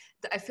flow.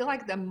 I feel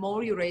like the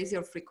more you raise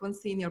your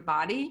frequency in your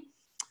body,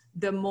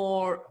 the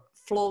more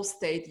flow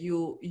state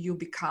you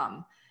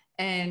become.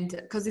 And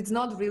because it's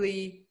not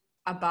really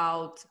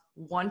about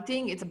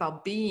wanting, it's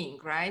about being,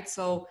 right?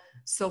 So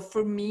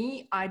for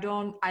me, I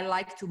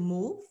like to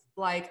move.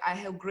 Like I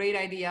have great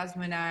ideas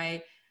when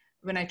I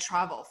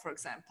travel, for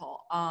example,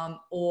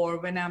 or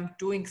when I'm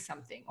doing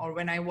something, or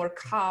when I work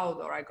out,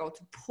 or I go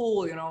to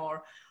pool, you know,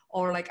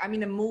 or like I'm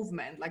in a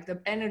movement, like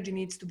the energy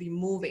needs to be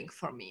moving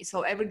for me.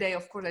 So every day,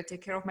 of course, I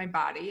take care of my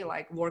body,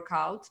 like work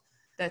out,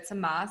 that's a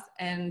must,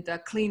 and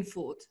clean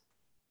food,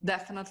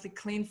 definitely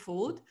clean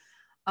food.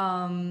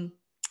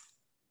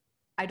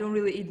 I don't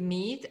really eat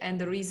meat, and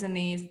the reason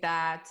is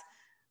that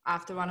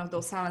after one of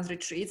those silence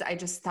retreats, I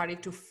just started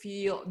to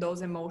feel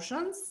those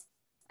emotions.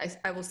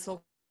 I was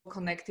so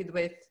connected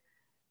with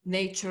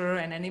nature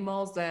and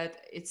animals that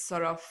it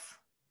sort of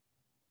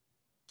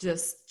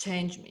just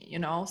changed me, you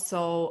know.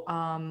 So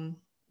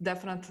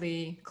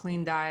definitely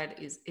clean diet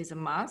is a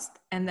must.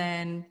 And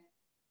then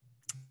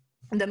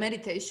the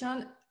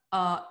meditation,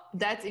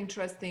 that's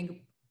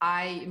interesting.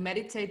 I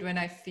meditate when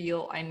I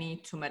feel I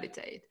need to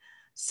meditate.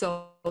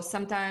 So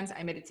sometimes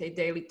I meditate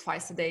daily,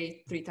 twice a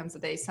day, 3 times a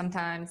day.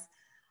 Sometimes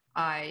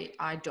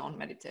I don't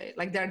meditate.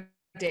 Like there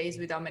are days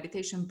without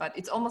meditation, but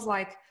it's almost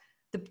like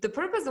the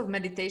purpose of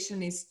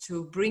meditation is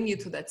to bring you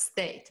to that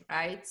state,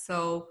 right?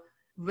 So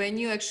when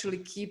you actually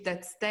keep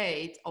that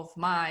state of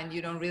mind,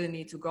 you don't really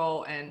need to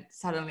go and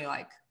suddenly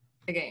like,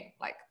 again,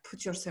 like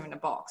put yourself in a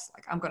box.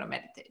 Like I'm going to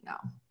meditate now.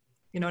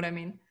 You know what I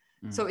mean?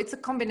 So it's a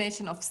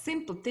combination of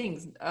simple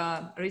things,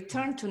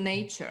 return to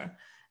nature.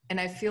 And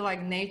I feel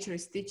like nature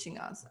is teaching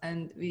us.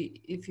 And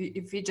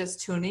if we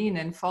just tune in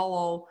and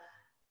follow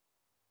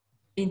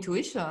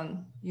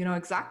intuition, you know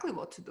exactly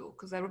what to do,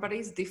 because everybody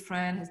is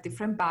different, has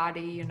different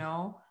body, you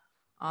know.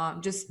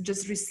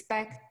 Just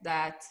respect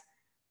that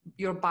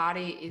your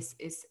body is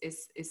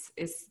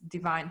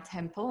divine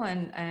temple,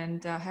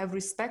 and have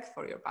respect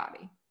for your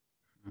body.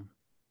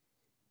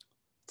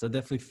 So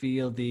definitely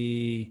feel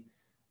the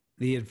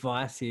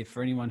advice here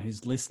for anyone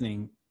who's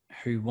listening,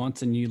 who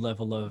wants a new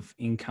level of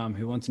income,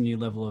 who wants a new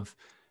level of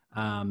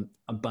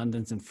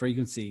abundance and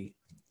frequency,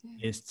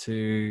 is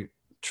to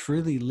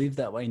truly live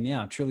that way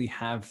now, truly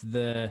have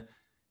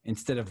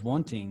instead of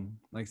wanting,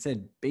 like I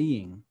said,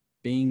 being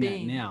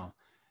that now,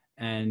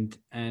 and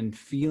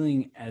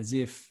feeling as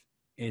if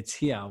it's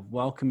here,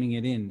 welcoming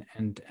it in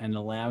and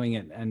allowing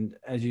it. And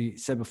as you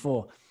said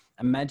before,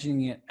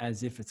 imagining it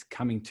as if it's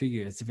coming to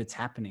you, as if it's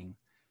happening.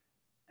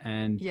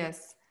 And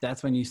yes,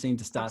 that's when you seem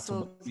to start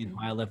absolutely. to welcome in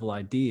higher level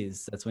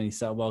ideas. That's when you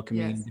start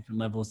welcoming in different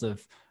levels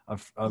of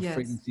yes.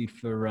 frequency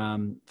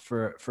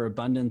for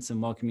abundance,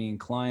 and welcoming in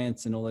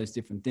clients and all those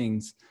different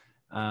things.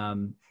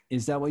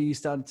 Is that what you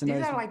started to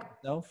notice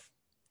yourself?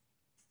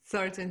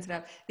 Sorry to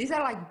interrupt. These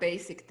are like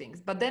basic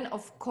things. But then,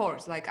 of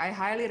course, like I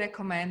highly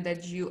recommend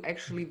that you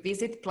actually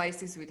visit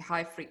places with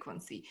high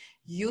frequency.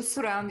 You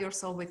surround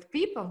yourself with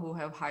people who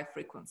have high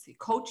frequency,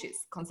 coaches,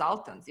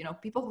 consultants, you know,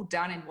 people who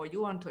done it what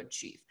you want to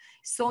achieve.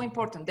 So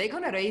important. They're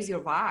going to raise your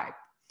vibe,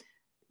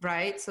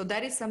 right? So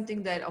that is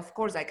something that, of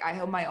course, like I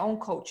have my own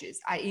coaches.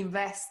 I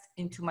invest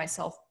into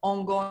myself,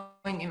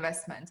 ongoing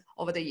investment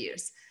over the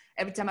years.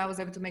 Every time I was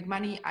able to make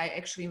money, I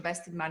actually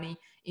invested money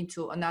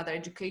into another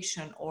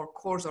education or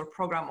course or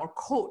program or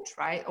coach,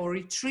 right? Or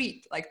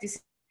retreat. Like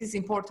this is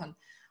important.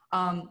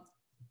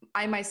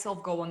 I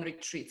myself go on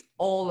retreats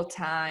all the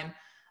time.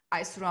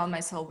 I surround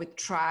myself with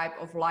tribe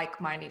of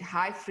like-minded,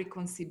 high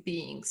frequency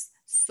beings.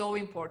 So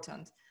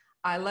important.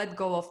 I let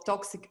go of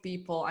toxic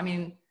people. I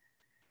mean,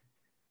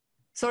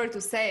 sorry to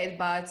say it,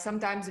 but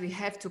sometimes we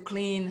have to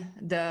clean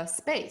the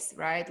space,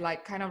 right?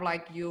 Like kind of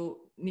like you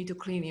need to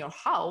clean your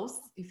house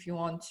if you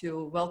want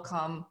to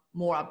welcome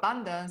more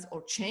abundance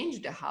or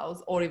change the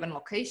house or even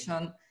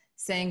location.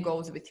 Same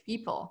goes with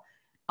people.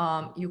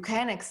 You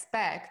can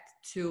expect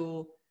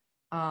to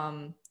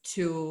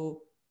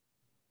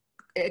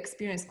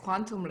experience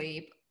quantum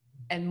leap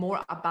and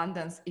more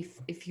abundance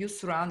if you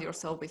surround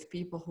yourself with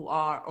people who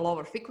are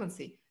lower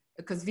frequency,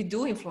 because we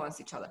do influence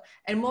each other.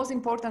 And most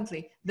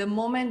importantly, the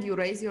moment you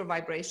raise your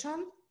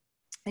vibration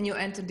and you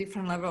enter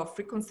different level of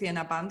frequency and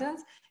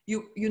abundance,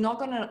 you're not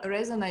going to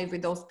resonate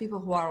with those people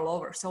who are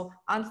lower. So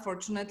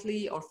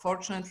unfortunately, or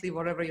fortunately,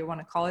 whatever you want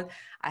to call it,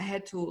 I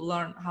had to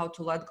learn how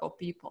to let go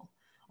people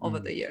over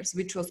the years,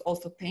 which was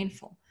also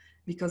painful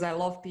because I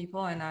love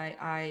people, and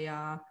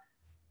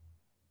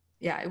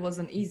it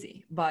wasn't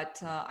easy,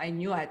 but I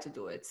knew I had to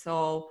do it.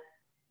 So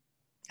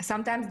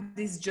sometimes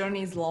this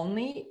journey is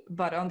lonely,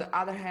 but on the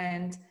other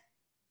hand,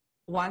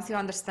 once you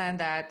understand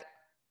that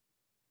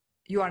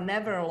you are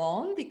never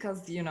alone,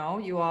 because you know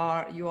you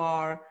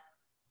are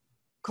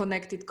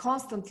connected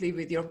constantly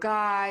with your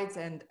guides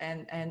and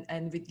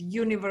with the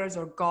universe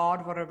or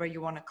God, whatever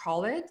you want to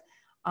call it,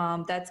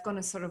 that's going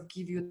to sort of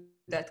give you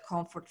that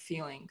comfort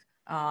feeling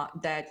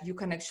that you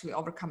can actually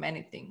overcome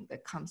anything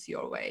that comes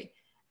your way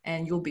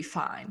and you'll be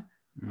fine.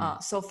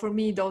 So for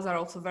me, those are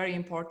also very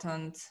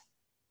important,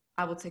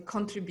 I would say,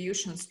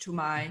 contributions to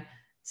my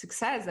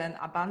success and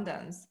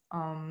abundance.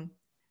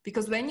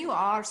 Because when you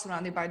are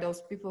surrounded by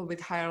those people with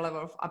higher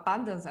level of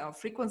abundance or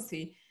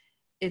frequency,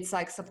 it's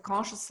like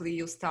subconsciously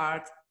you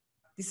start,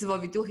 this is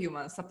what we do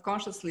humans,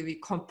 subconsciously we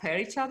compare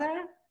each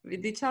other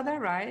with each other,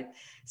 right?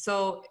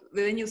 So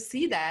when you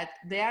see that,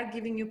 they are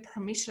giving you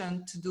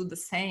permission to do the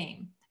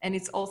same, and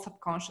it's all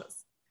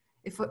subconscious.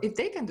 If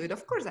they can do it,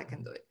 of course I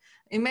can do it.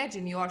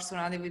 Imagine you are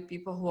surrounded with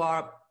people who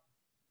are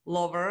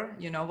lower,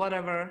 you know,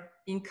 whatever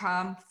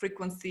income,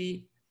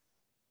 frequency,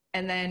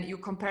 and then you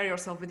compare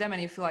yourself with them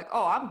and you feel like,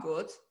 oh, I'm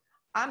good.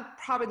 I'm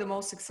probably the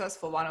most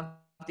successful one of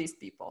these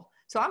people.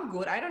 So I'm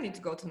good. I don't need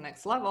to go to the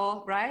next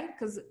level, right?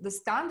 Because the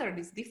standard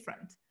is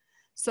different.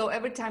 So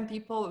every time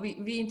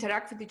we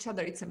interact with each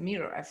other, it's a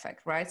mirror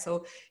effect, right?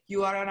 So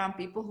you are around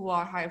people who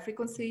are higher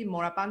frequency,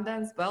 more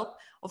abundance, wealth.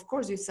 Of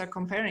course, you start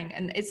comparing.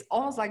 And it's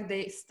almost like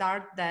they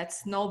start that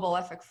snowball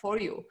effect for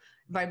you,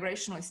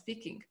 vibrationally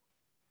speaking.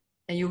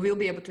 And you will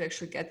be able to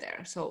actually get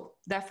there. So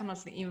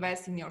definitely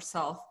invest in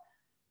yourself.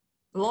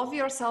 Love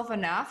yourself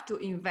enough to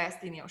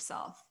invest in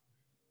yourself.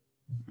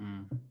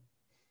 I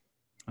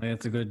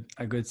think that's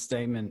a good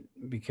statement,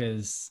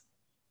 because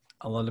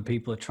a lot of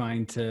people are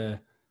trying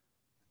to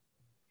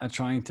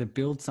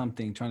build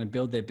something, trying to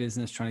build their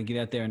business, trying to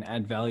get out there and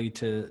add value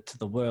to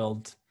the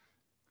world,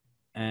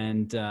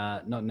 and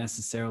not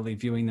necessarily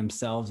viewing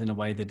themselves in a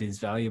way that is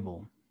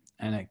valuable.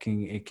 And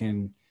it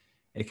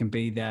can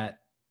be that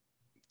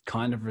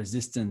kind of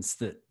resistance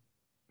that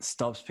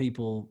stops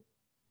people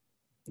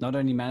not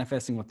only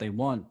manifesting what they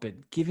want, but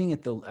giving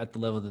it at the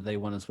level that they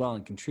want as well,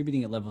 and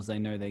contributing at levels they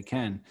know they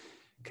can,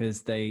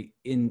 because they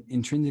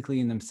intrinsically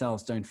in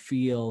themselves don't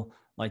feel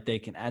like they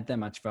can add that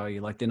much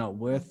value, like they're not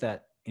worth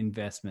that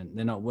investment,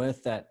 they're not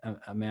worth that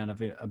amount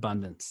of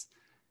abundance.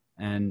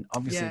 And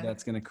obviously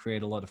that's going to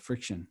create a lot of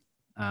friction.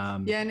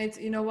 And it's,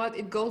 you know what,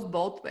 it goes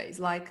both ways.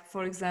 Like,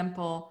 for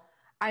example,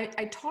 I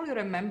totally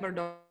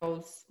remember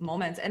those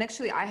moments, and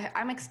actually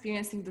I'm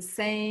experiencing the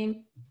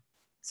same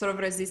sort of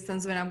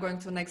resistance when I'm going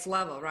to the next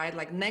level, right?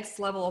 Like next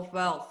level of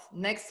wealth,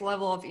 next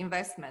level of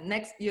investment,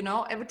 next, you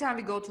know, every time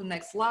we go to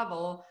next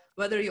level,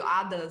 whether you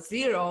add the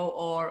 0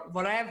 or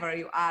whatever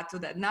you add to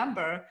that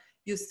number,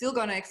 you're still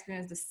going to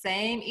experience the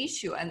same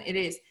issue. And it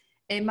is,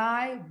 am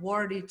I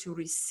worthy to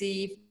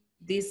receive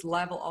this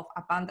level of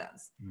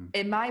abundance?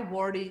 Am I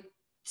worthy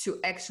to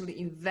actually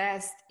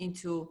invest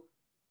into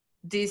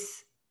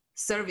this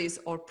service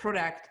or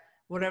product,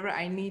 whatever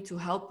I need to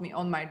help me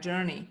on my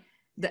journey?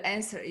 The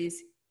answer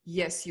is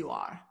yes, you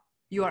are.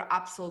 You are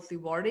absolutely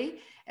worthy.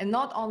 And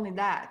not only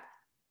that,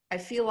 I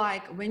feel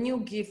like when you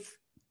give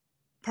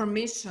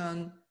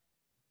permission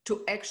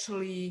to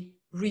actually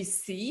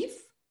receive,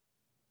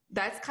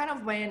 that's kind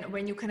of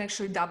when you can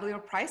actually double your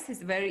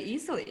prices very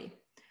easily.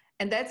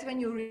 And that's when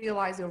you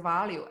realize your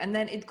value. And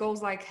then it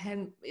goes like,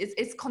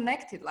 it's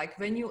connected. Like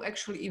when you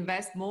actually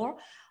invest more,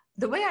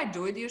 the way I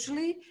do it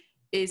usually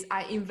is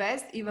I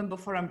invest even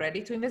before I'm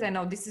ready to invest. I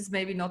know this is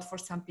maybe not for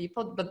some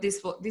people, but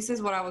this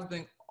is what I was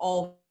doing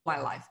all my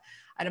life.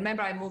 I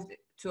remember I moved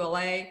to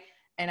LA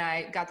and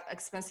I got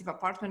expensive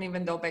apartment,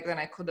 even though back then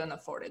I couldn't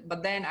afford it.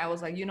 But then I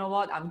was like, you know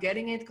what? I'm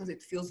getting it because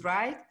it feels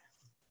right.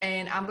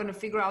 And I'm going to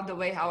figure out the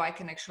way how I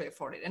can actually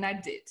afford it. And I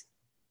did.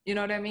 You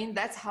know what I mean?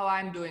 That's how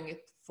I'm doing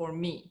it for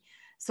me.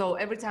 So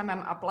every time I'm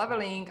up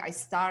leveling, I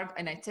start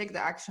and I take the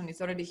action.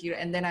 It's already here.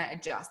 And then I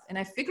adjust and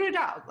I figure it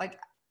out. Like,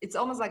 it's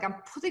almost like I'm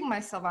putting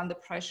myself under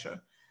pressure.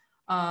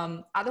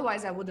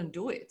 Otherwise, I wouldn't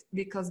do it,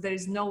 because there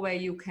is no way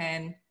you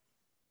can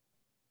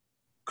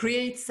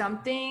create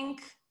something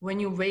when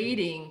you're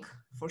waiting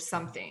for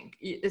something.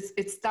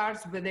 It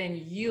starts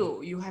within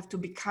you. You have to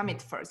become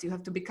it first. You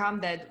have to become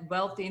that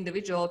wealthy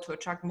individual to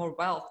attract more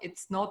wealth.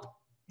 It's not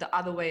the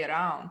other way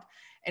around.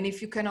 And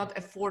if you cannot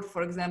afford,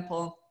 for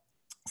example,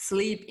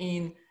 sleep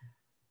in,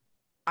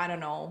 I don't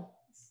know,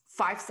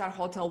 5-star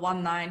hotel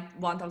one night,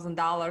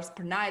 $1,000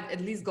 per night,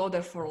 at least go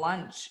there for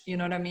lunch. You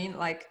know what I mean?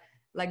 Like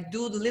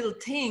do the little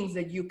things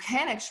that you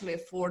can actually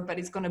afford, but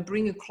it's going to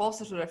bring you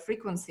closer to the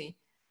frequency.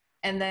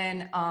 And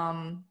then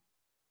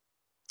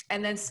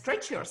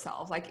stretch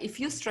yourself. Like if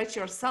you stretch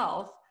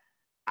yourself,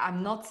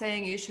 I'm not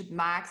saying you should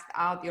max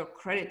out your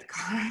credit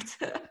card,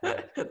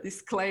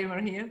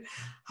 disclaimer here.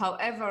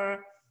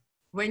 However,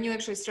 when you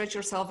actually stretch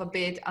yourself a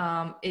bit,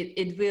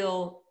 it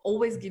will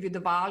always give you the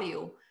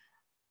value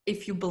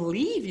if you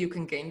believe you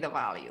can gain the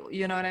value.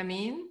 You know what I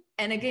mean?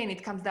 And again,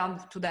 it comes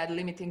down to that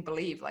limiting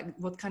belief. Like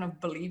what kind of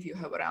belief you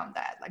have around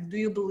that? Like, do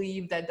you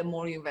believe that the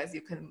more you invest,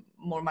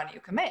 more money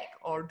you can make?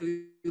 Or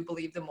do you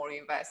believe the more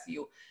you invest,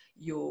 you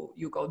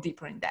go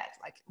deeper in that?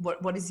 Like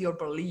what is your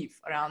belief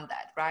around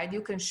that, right?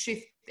 You can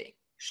shift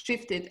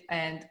shift it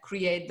and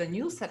create the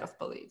new set of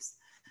beliefs.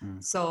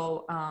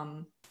 So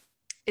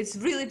it's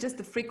really just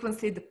the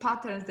frequency, the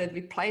patterns that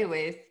we play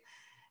with.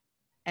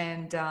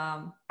 And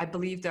I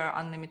believe there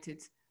are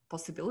unlimited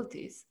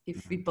possibilities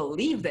if we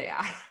believe they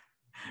are,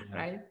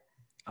 right?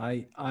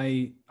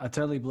 I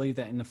totally believe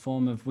that, in the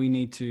form of, we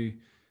need to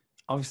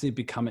obviously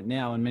become it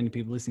now. And many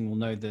people listening will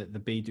know that the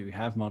Be Do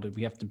Have model,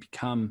 we have to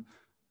become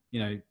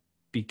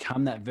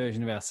that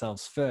version of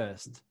ourselves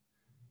first,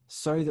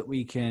 so that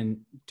we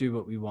can do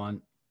what we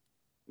want.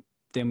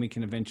 Then we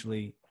can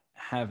eventually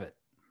have it,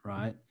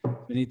 right?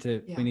 We need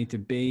to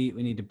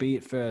be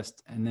it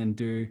first, and then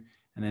do,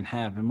 and then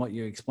have. And what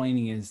you're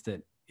explaining is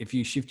that if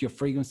you shift your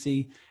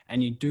frequency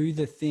and you do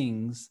the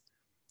things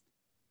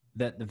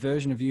that the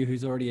version of you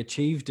who's already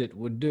achieved it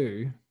would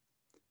do,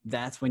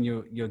 that's when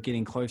you're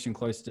getting closer and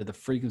closer to the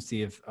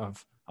frequency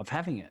of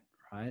having it,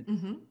 right?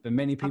 But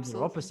many people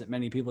are opposite.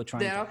 Many people are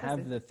trying to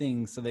have the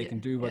things so they can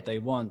do what they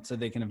want, so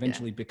they can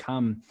eventually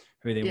become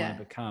who they want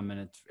to become.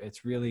 And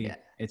it's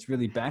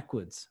really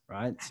backwards,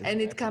 right?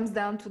 And it comes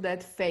down to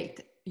that faith,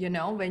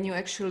 when you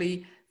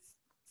actually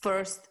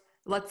first,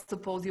 let's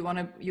suppose you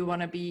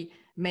want to be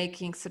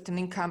making certain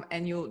income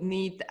and you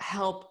need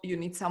help, you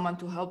need someone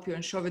to help you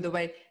and show you the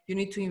way. You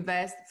need to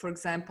invest, for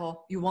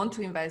example, you want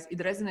to invest, it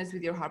resonates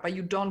with your heart, but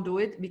you don't do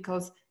it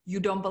because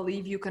you don't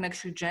believe you can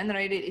actually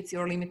generate it. It's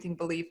your limiting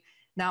belief.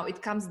 Now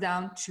it comes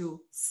down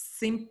to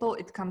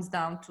it comes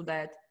down to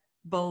that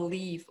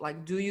belief.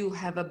 Like, do you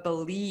have a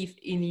belief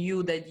in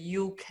you that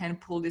you can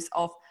pull this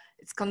off?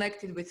 It's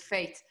connected with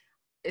faith.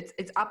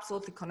 It's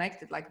absolutely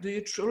connected. Like, do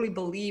you truly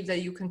believe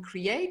that you can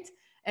create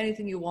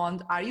anything you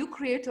want? Are you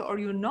creator or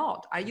you're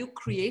not? Are you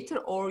creator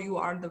or you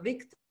are the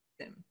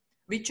victim?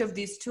 Which of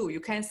these two?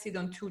 You can't sit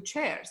on two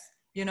chairs,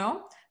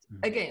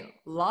 Again,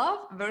 love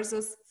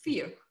versus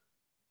fear.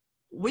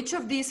 Which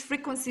of these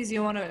frequencies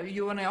you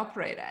wanna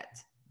operate at?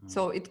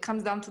 So it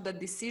comes down to the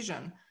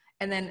decision.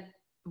 And then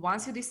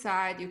once you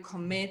decide, you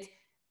commit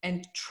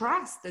and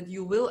trust that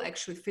you will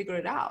actually figure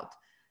it out.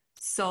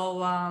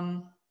 So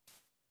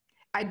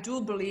I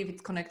do believe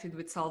it's connected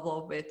with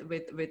self-love,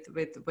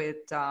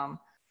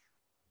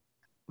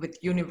 with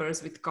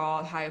universe, with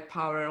God, higher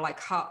power, like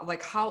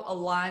how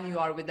aligned you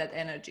are with that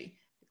energy.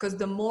 Because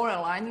the more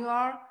aligned you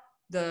are,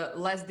 the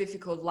less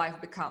difficult life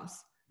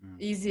becomes.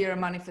 Easier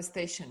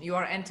manifestation. You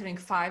are entering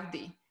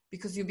 5D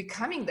because you're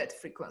becoming that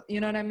frequent. You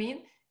know what I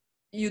mean?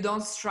 You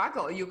don't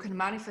struggle. You can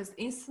manifest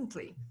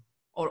instantly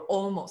or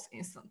almost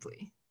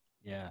instantly.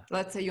 Yeah.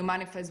 Let's say you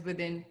manifest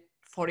within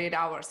 48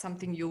 hours,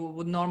 something you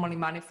would normally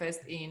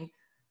manifest in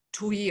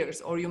 2 years,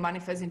 or you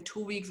manifest in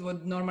 2 weeks,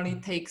 what normally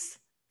takes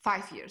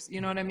 5 years.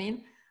 You know what I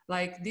mean?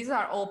 Like, these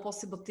are all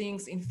possible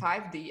things in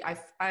 5D.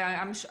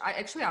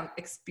 I'm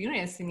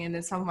experiencing it,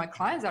 and some of my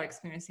clients are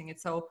experiencing it.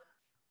 So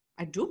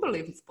I do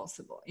believe it's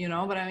possible, you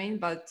know what I mean?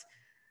 But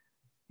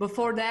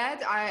before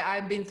that,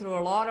 I've been through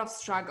a lot of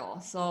struggle.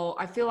 So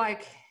I feel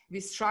like we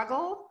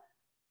struggle,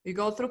 we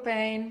go through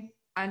pain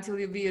until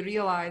we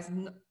realize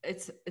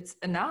it's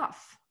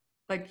enough.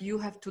 Like, you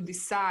have to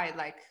decide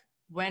like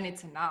when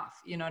it's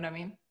enough, you know what I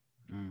mean?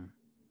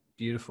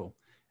 Beautiful.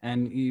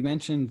 And you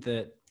mentioned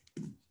that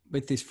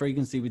with this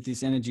frequency, with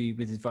this energy,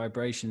 with this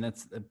vibration,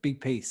 that's a big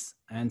piece.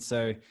 And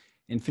so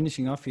in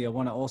finishing off here, I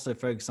want to also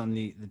focus on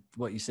the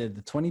what you said,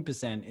 the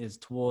 20% is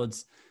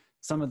towards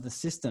some of the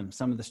systems,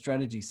 some of the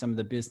strategies, some of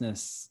the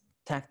business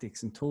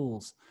tactics and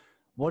tools.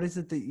 What is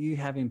it that you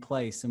have in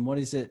place, and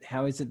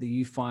how is it that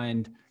you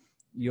find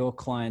your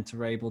clients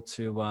are able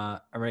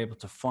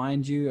to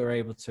find you, are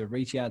able to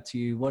reach out to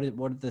you? What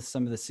are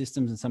some of the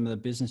systems and some of the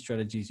business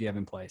strategies you have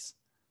in place?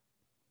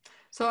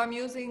 So I'm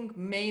using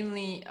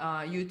mainly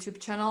YouTube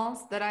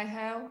channels that I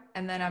have,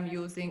 and then I'm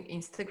using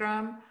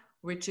Instagram,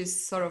 which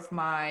is sort of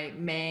my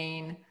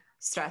main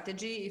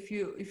strategy,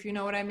 if you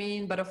know what I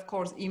mean. But of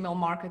course, email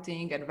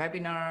marketing and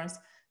webinars,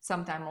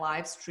 sometimes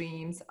live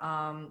streams.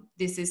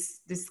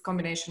 This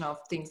combination of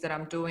things that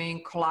I'm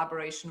doing,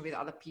 collaboration with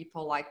other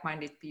people,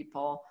 like-minded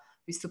people.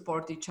 We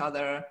support each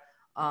other,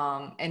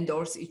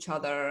 endorse each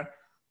other.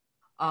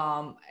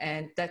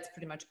 And that's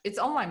pretty much, it's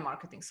online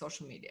marketing,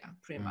 social media,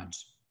 pretty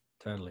much.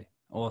 Totally.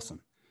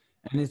 Awesome.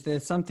 And is there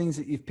some things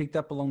that you've picked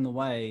up along the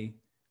way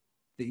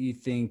that you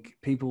think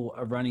people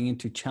are running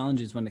into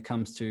challenges when it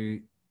comes to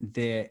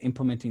their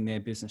implementing their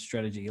business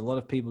strategy? A lot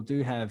of people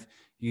do have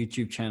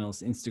YouTube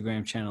channels,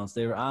 Instagram channels.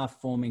 There are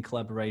forming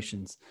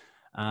collaborations,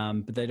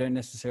 but they don't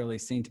necessarily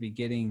seem to be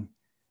getting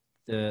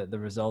the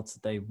results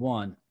that they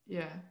want.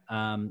 Yeah.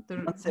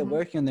 Once they're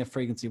working on their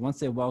frequency, once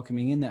they're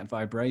welcoming in that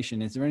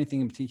vibration, is there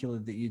anything in particular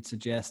that you'd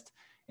suggest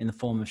in the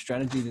form of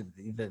strategy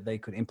that they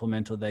could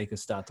implement or they could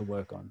start to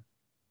work on?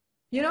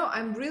 You know,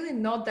 I'm really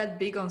not that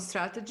big on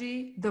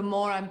strategy. The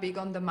more I'm big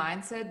on the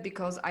mindset,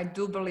 because I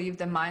do believe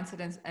the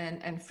mindset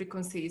and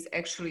frequency is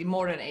actually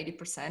more than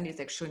 80%. It's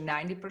actually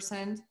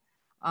 90%.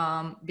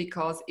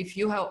 Because if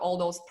you have all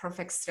those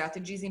perfect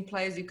strategies in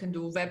place, you can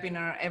do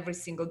webinar every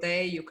single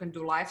day. You can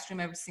do live stream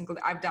every single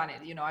day. I've done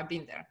it. You know, I've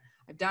been there.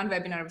 I've done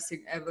webinar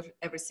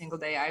every single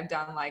day. I've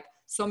done like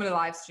so many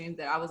live streams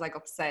that I was like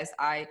obsessed.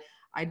 I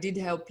I did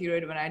have a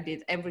period when I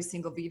did every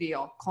single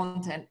video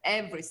content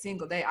every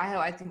single day. I have,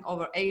 I think,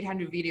 over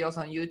 800 videos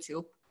on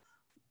YouTube,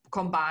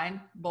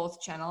 combined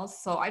both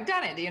channels. So I've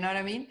done it, you know what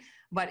I mean?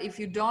 But if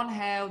you don't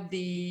have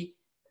the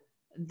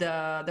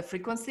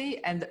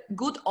frequency and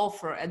good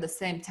offer at the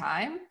same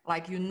time,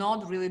 like you're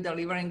not really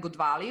delivering good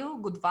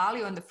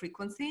value and the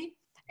frequency,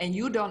 and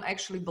you don't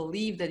actually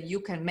believe that you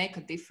can make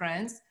a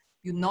difference,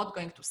 you're not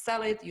going to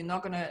sell it, you're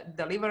not going to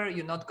deliver,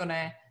 you're not going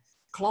to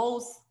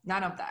close,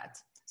 none of that.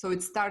 So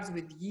it starts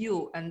with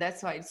you. And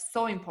that's why it's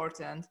so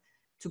important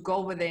to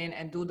go within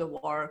and do the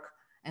work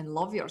and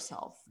love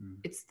yourself.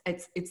 It's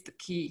the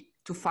key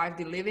to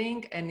 5D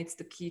living, and it's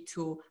the key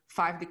to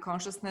 5D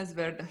consciousness,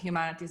 where the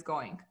humanity is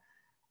going.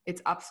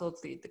 It's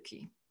absolutely the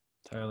key.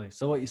 Totally.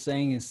 So what you're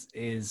saying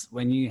is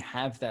when you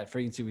have that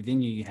frequency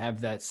within you, you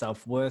have that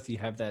self-worth, you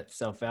have that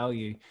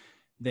self-value,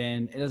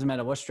 then it doesn't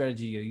matter what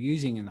strategy you're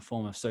using in the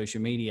form of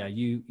social media,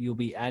 you'll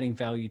be adding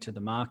value to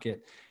the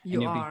market, and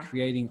you'll be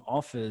creating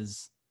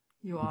offers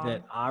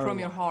that are from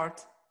your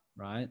heart.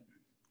 Right?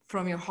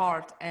 From your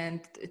heart.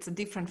 And it's a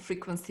different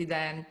frequency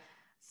than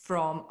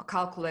from a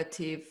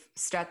calculative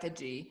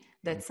strategy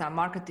that some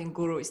marketing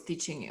guru is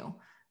teaching you,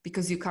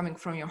 because you're coming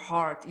from your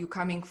heart, you're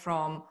coming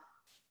from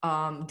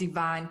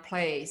divine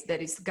place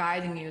that is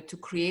guiding you to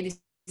create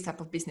this type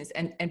of business.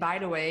 And by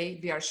the way,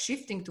 we are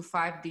shifting to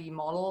 5D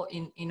model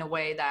in a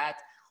way that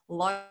a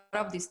lot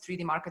of these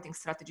 3D marketing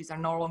strategies are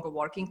no longer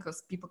working,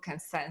 because people can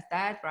sense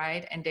that,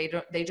 right? And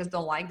they just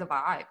don't like the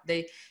vibe.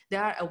 They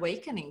are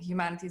awakening.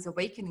 Humanity is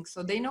awakening.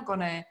 So they're not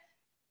gonna,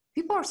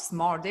 people are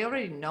smart. They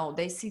already know,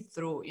 they see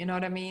through, you know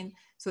what I mean?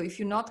 So if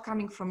you're not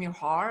coming from your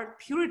heart,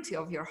 purity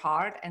of your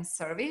heart and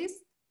service,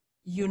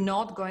 you're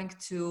not going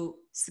to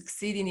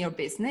succeed in your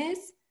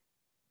business,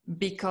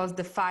 because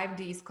the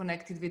 5D is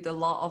connected with the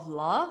law of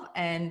love.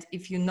 And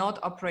if you're not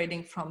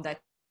operating from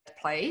that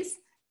place,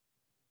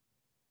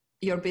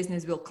 your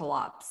business will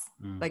collapse.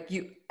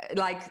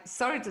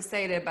 Sorry to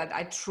say that, but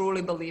I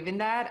truly believe in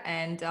that.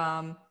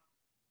 And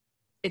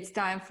it's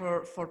time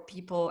for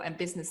people and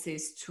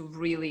businesses to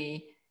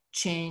really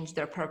change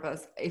their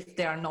purpose if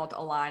they are not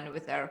aligned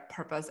with their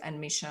purpose and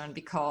mission,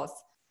 because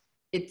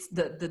it's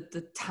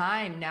the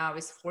time now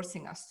is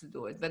forcing us to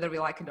do it, whether we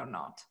like it or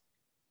not.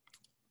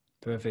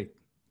 Perfect.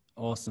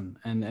 Awesome.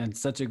 And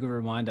such a good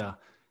reminder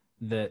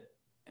that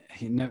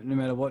no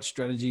matter what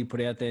strategy you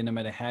put out there, no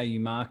matter how you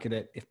market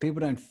it, if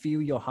people don't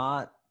feel your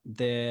heart,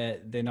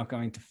 they're not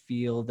going to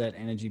feel that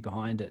energy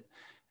behind it.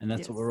 And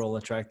that's what we're all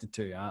attracted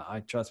to.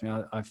 I trust me,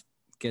 I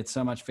get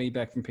so much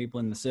feedback from people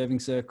in the serving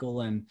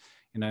circle and,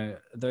 you know,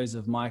 those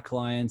of my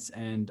clients,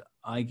 and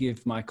I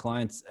give my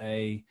clients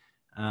a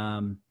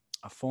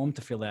form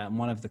to fill out. And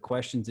one of the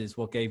questions is,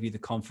 what gave you the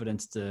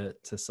confidence to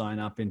sign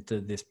up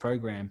into this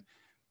program?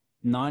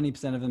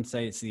 90% of them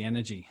say it's the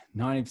energy.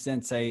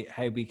 90% say,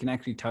 hey, we can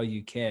actually tell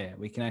you care.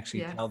 We can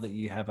actually tell that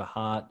you have a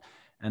heart,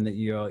 and that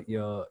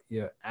you're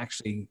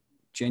actually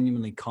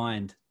genuinely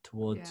kind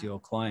towards your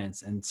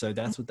clients. And so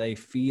that's what they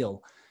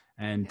feel.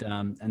 And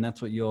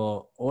that's what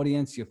your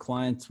audience, your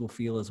clients will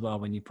feel as well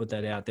when you put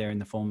that out there in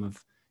the form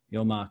of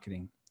your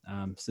marketing.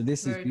 So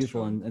this is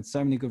beautiful, and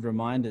so many good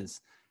reminders.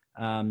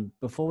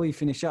 Before we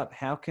finish up,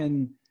 how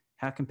can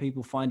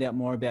people find out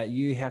more about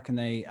you? How can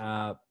they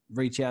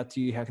reach out to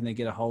you? How can they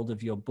get a hold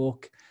of your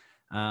book?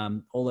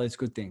 All those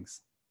good things.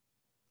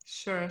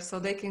 Sure. So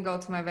they can go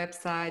to my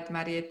website,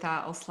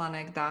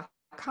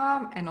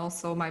 marietaoslanek.com, and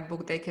also my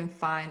book they can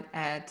find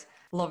at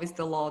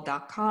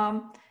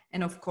loveisthelaw.com.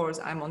 And of course,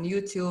 I'm on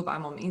YouTube,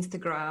 I'm on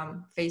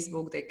Instagram,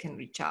 Facebook. They can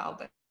reach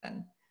out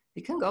and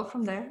we can go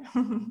from there.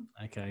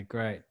 Okay,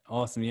 great.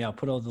 Awesome. Yeah, I'll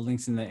put all the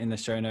links in the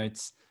show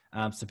notes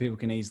so people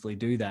can easily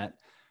do that.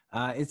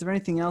 Is there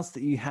anything else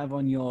that you have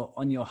on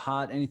your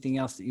heart? Anything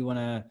else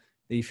that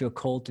that you feel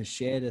called to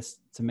share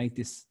to make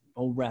this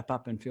all wrap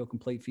up and feel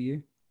complete for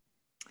you?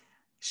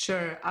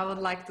 Sure. I would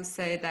like to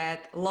say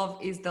that love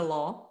is the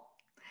law.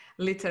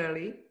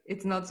 Literally,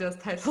 it's not just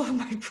title of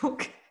my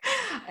book.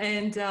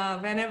 And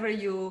whatever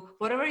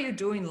you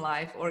do in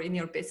life or in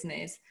your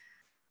business,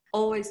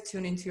 always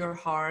tune into your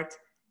heart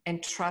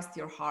and trust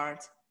your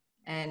heart,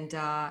 and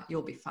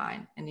you'll be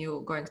fine. And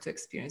you're going to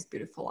experience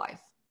beautiful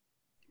life.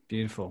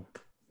 Beautiful.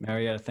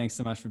 Marietta, thanks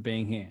so much for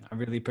being here. I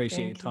really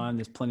appreciate your time.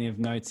 There's plenty of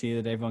notes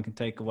here that everyone can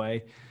take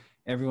away.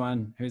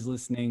 Everyone who's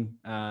listening,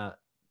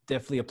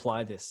 definitely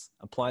apply this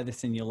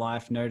in your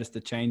life. Notice the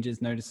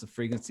changes, notice the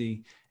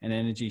frequency and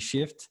energy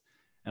shift.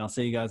 And I'll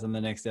see you guys on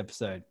the next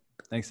episode.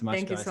 Thanks so much,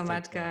 guys. Thank you so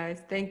much,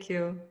 guys. Thank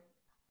you.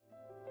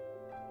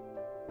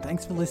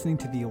 Thanks for listening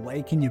to the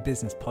Awaken Your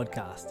Business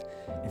podcast.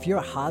 If you're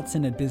a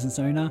heart-centered business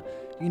owner,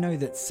 you know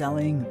that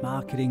selling,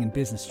 marketing, and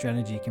business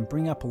strategy can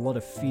bring up a lot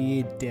of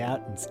fear,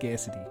 doubt, and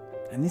scarcity.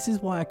 And this is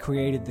why I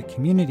created the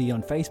community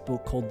on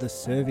Facebook called the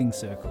Serving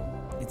Circle.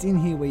 It's in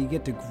here where you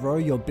get to grow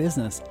your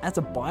business as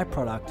a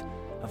byproduct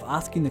of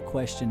asking the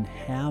question,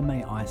 how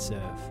may I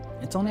serve?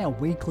 It's on our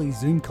weekly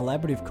Zoom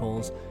collaborative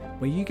calls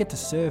where you get to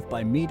serve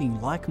by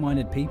meeting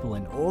like-minded people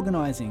and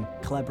organizing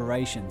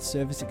collaborations,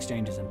 service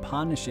exchanges, and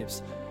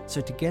partnerships so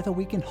together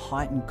we can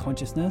heighten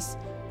consciousness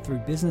through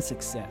business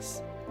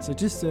success. So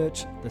just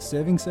search The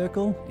Serving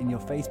Circle in your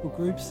Facebook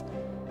groups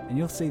and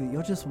you'll see that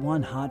you're just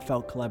one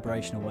heartfelt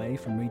collaboration away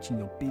from reaching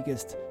your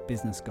biggest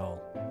business goal.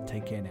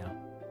 Take care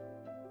now.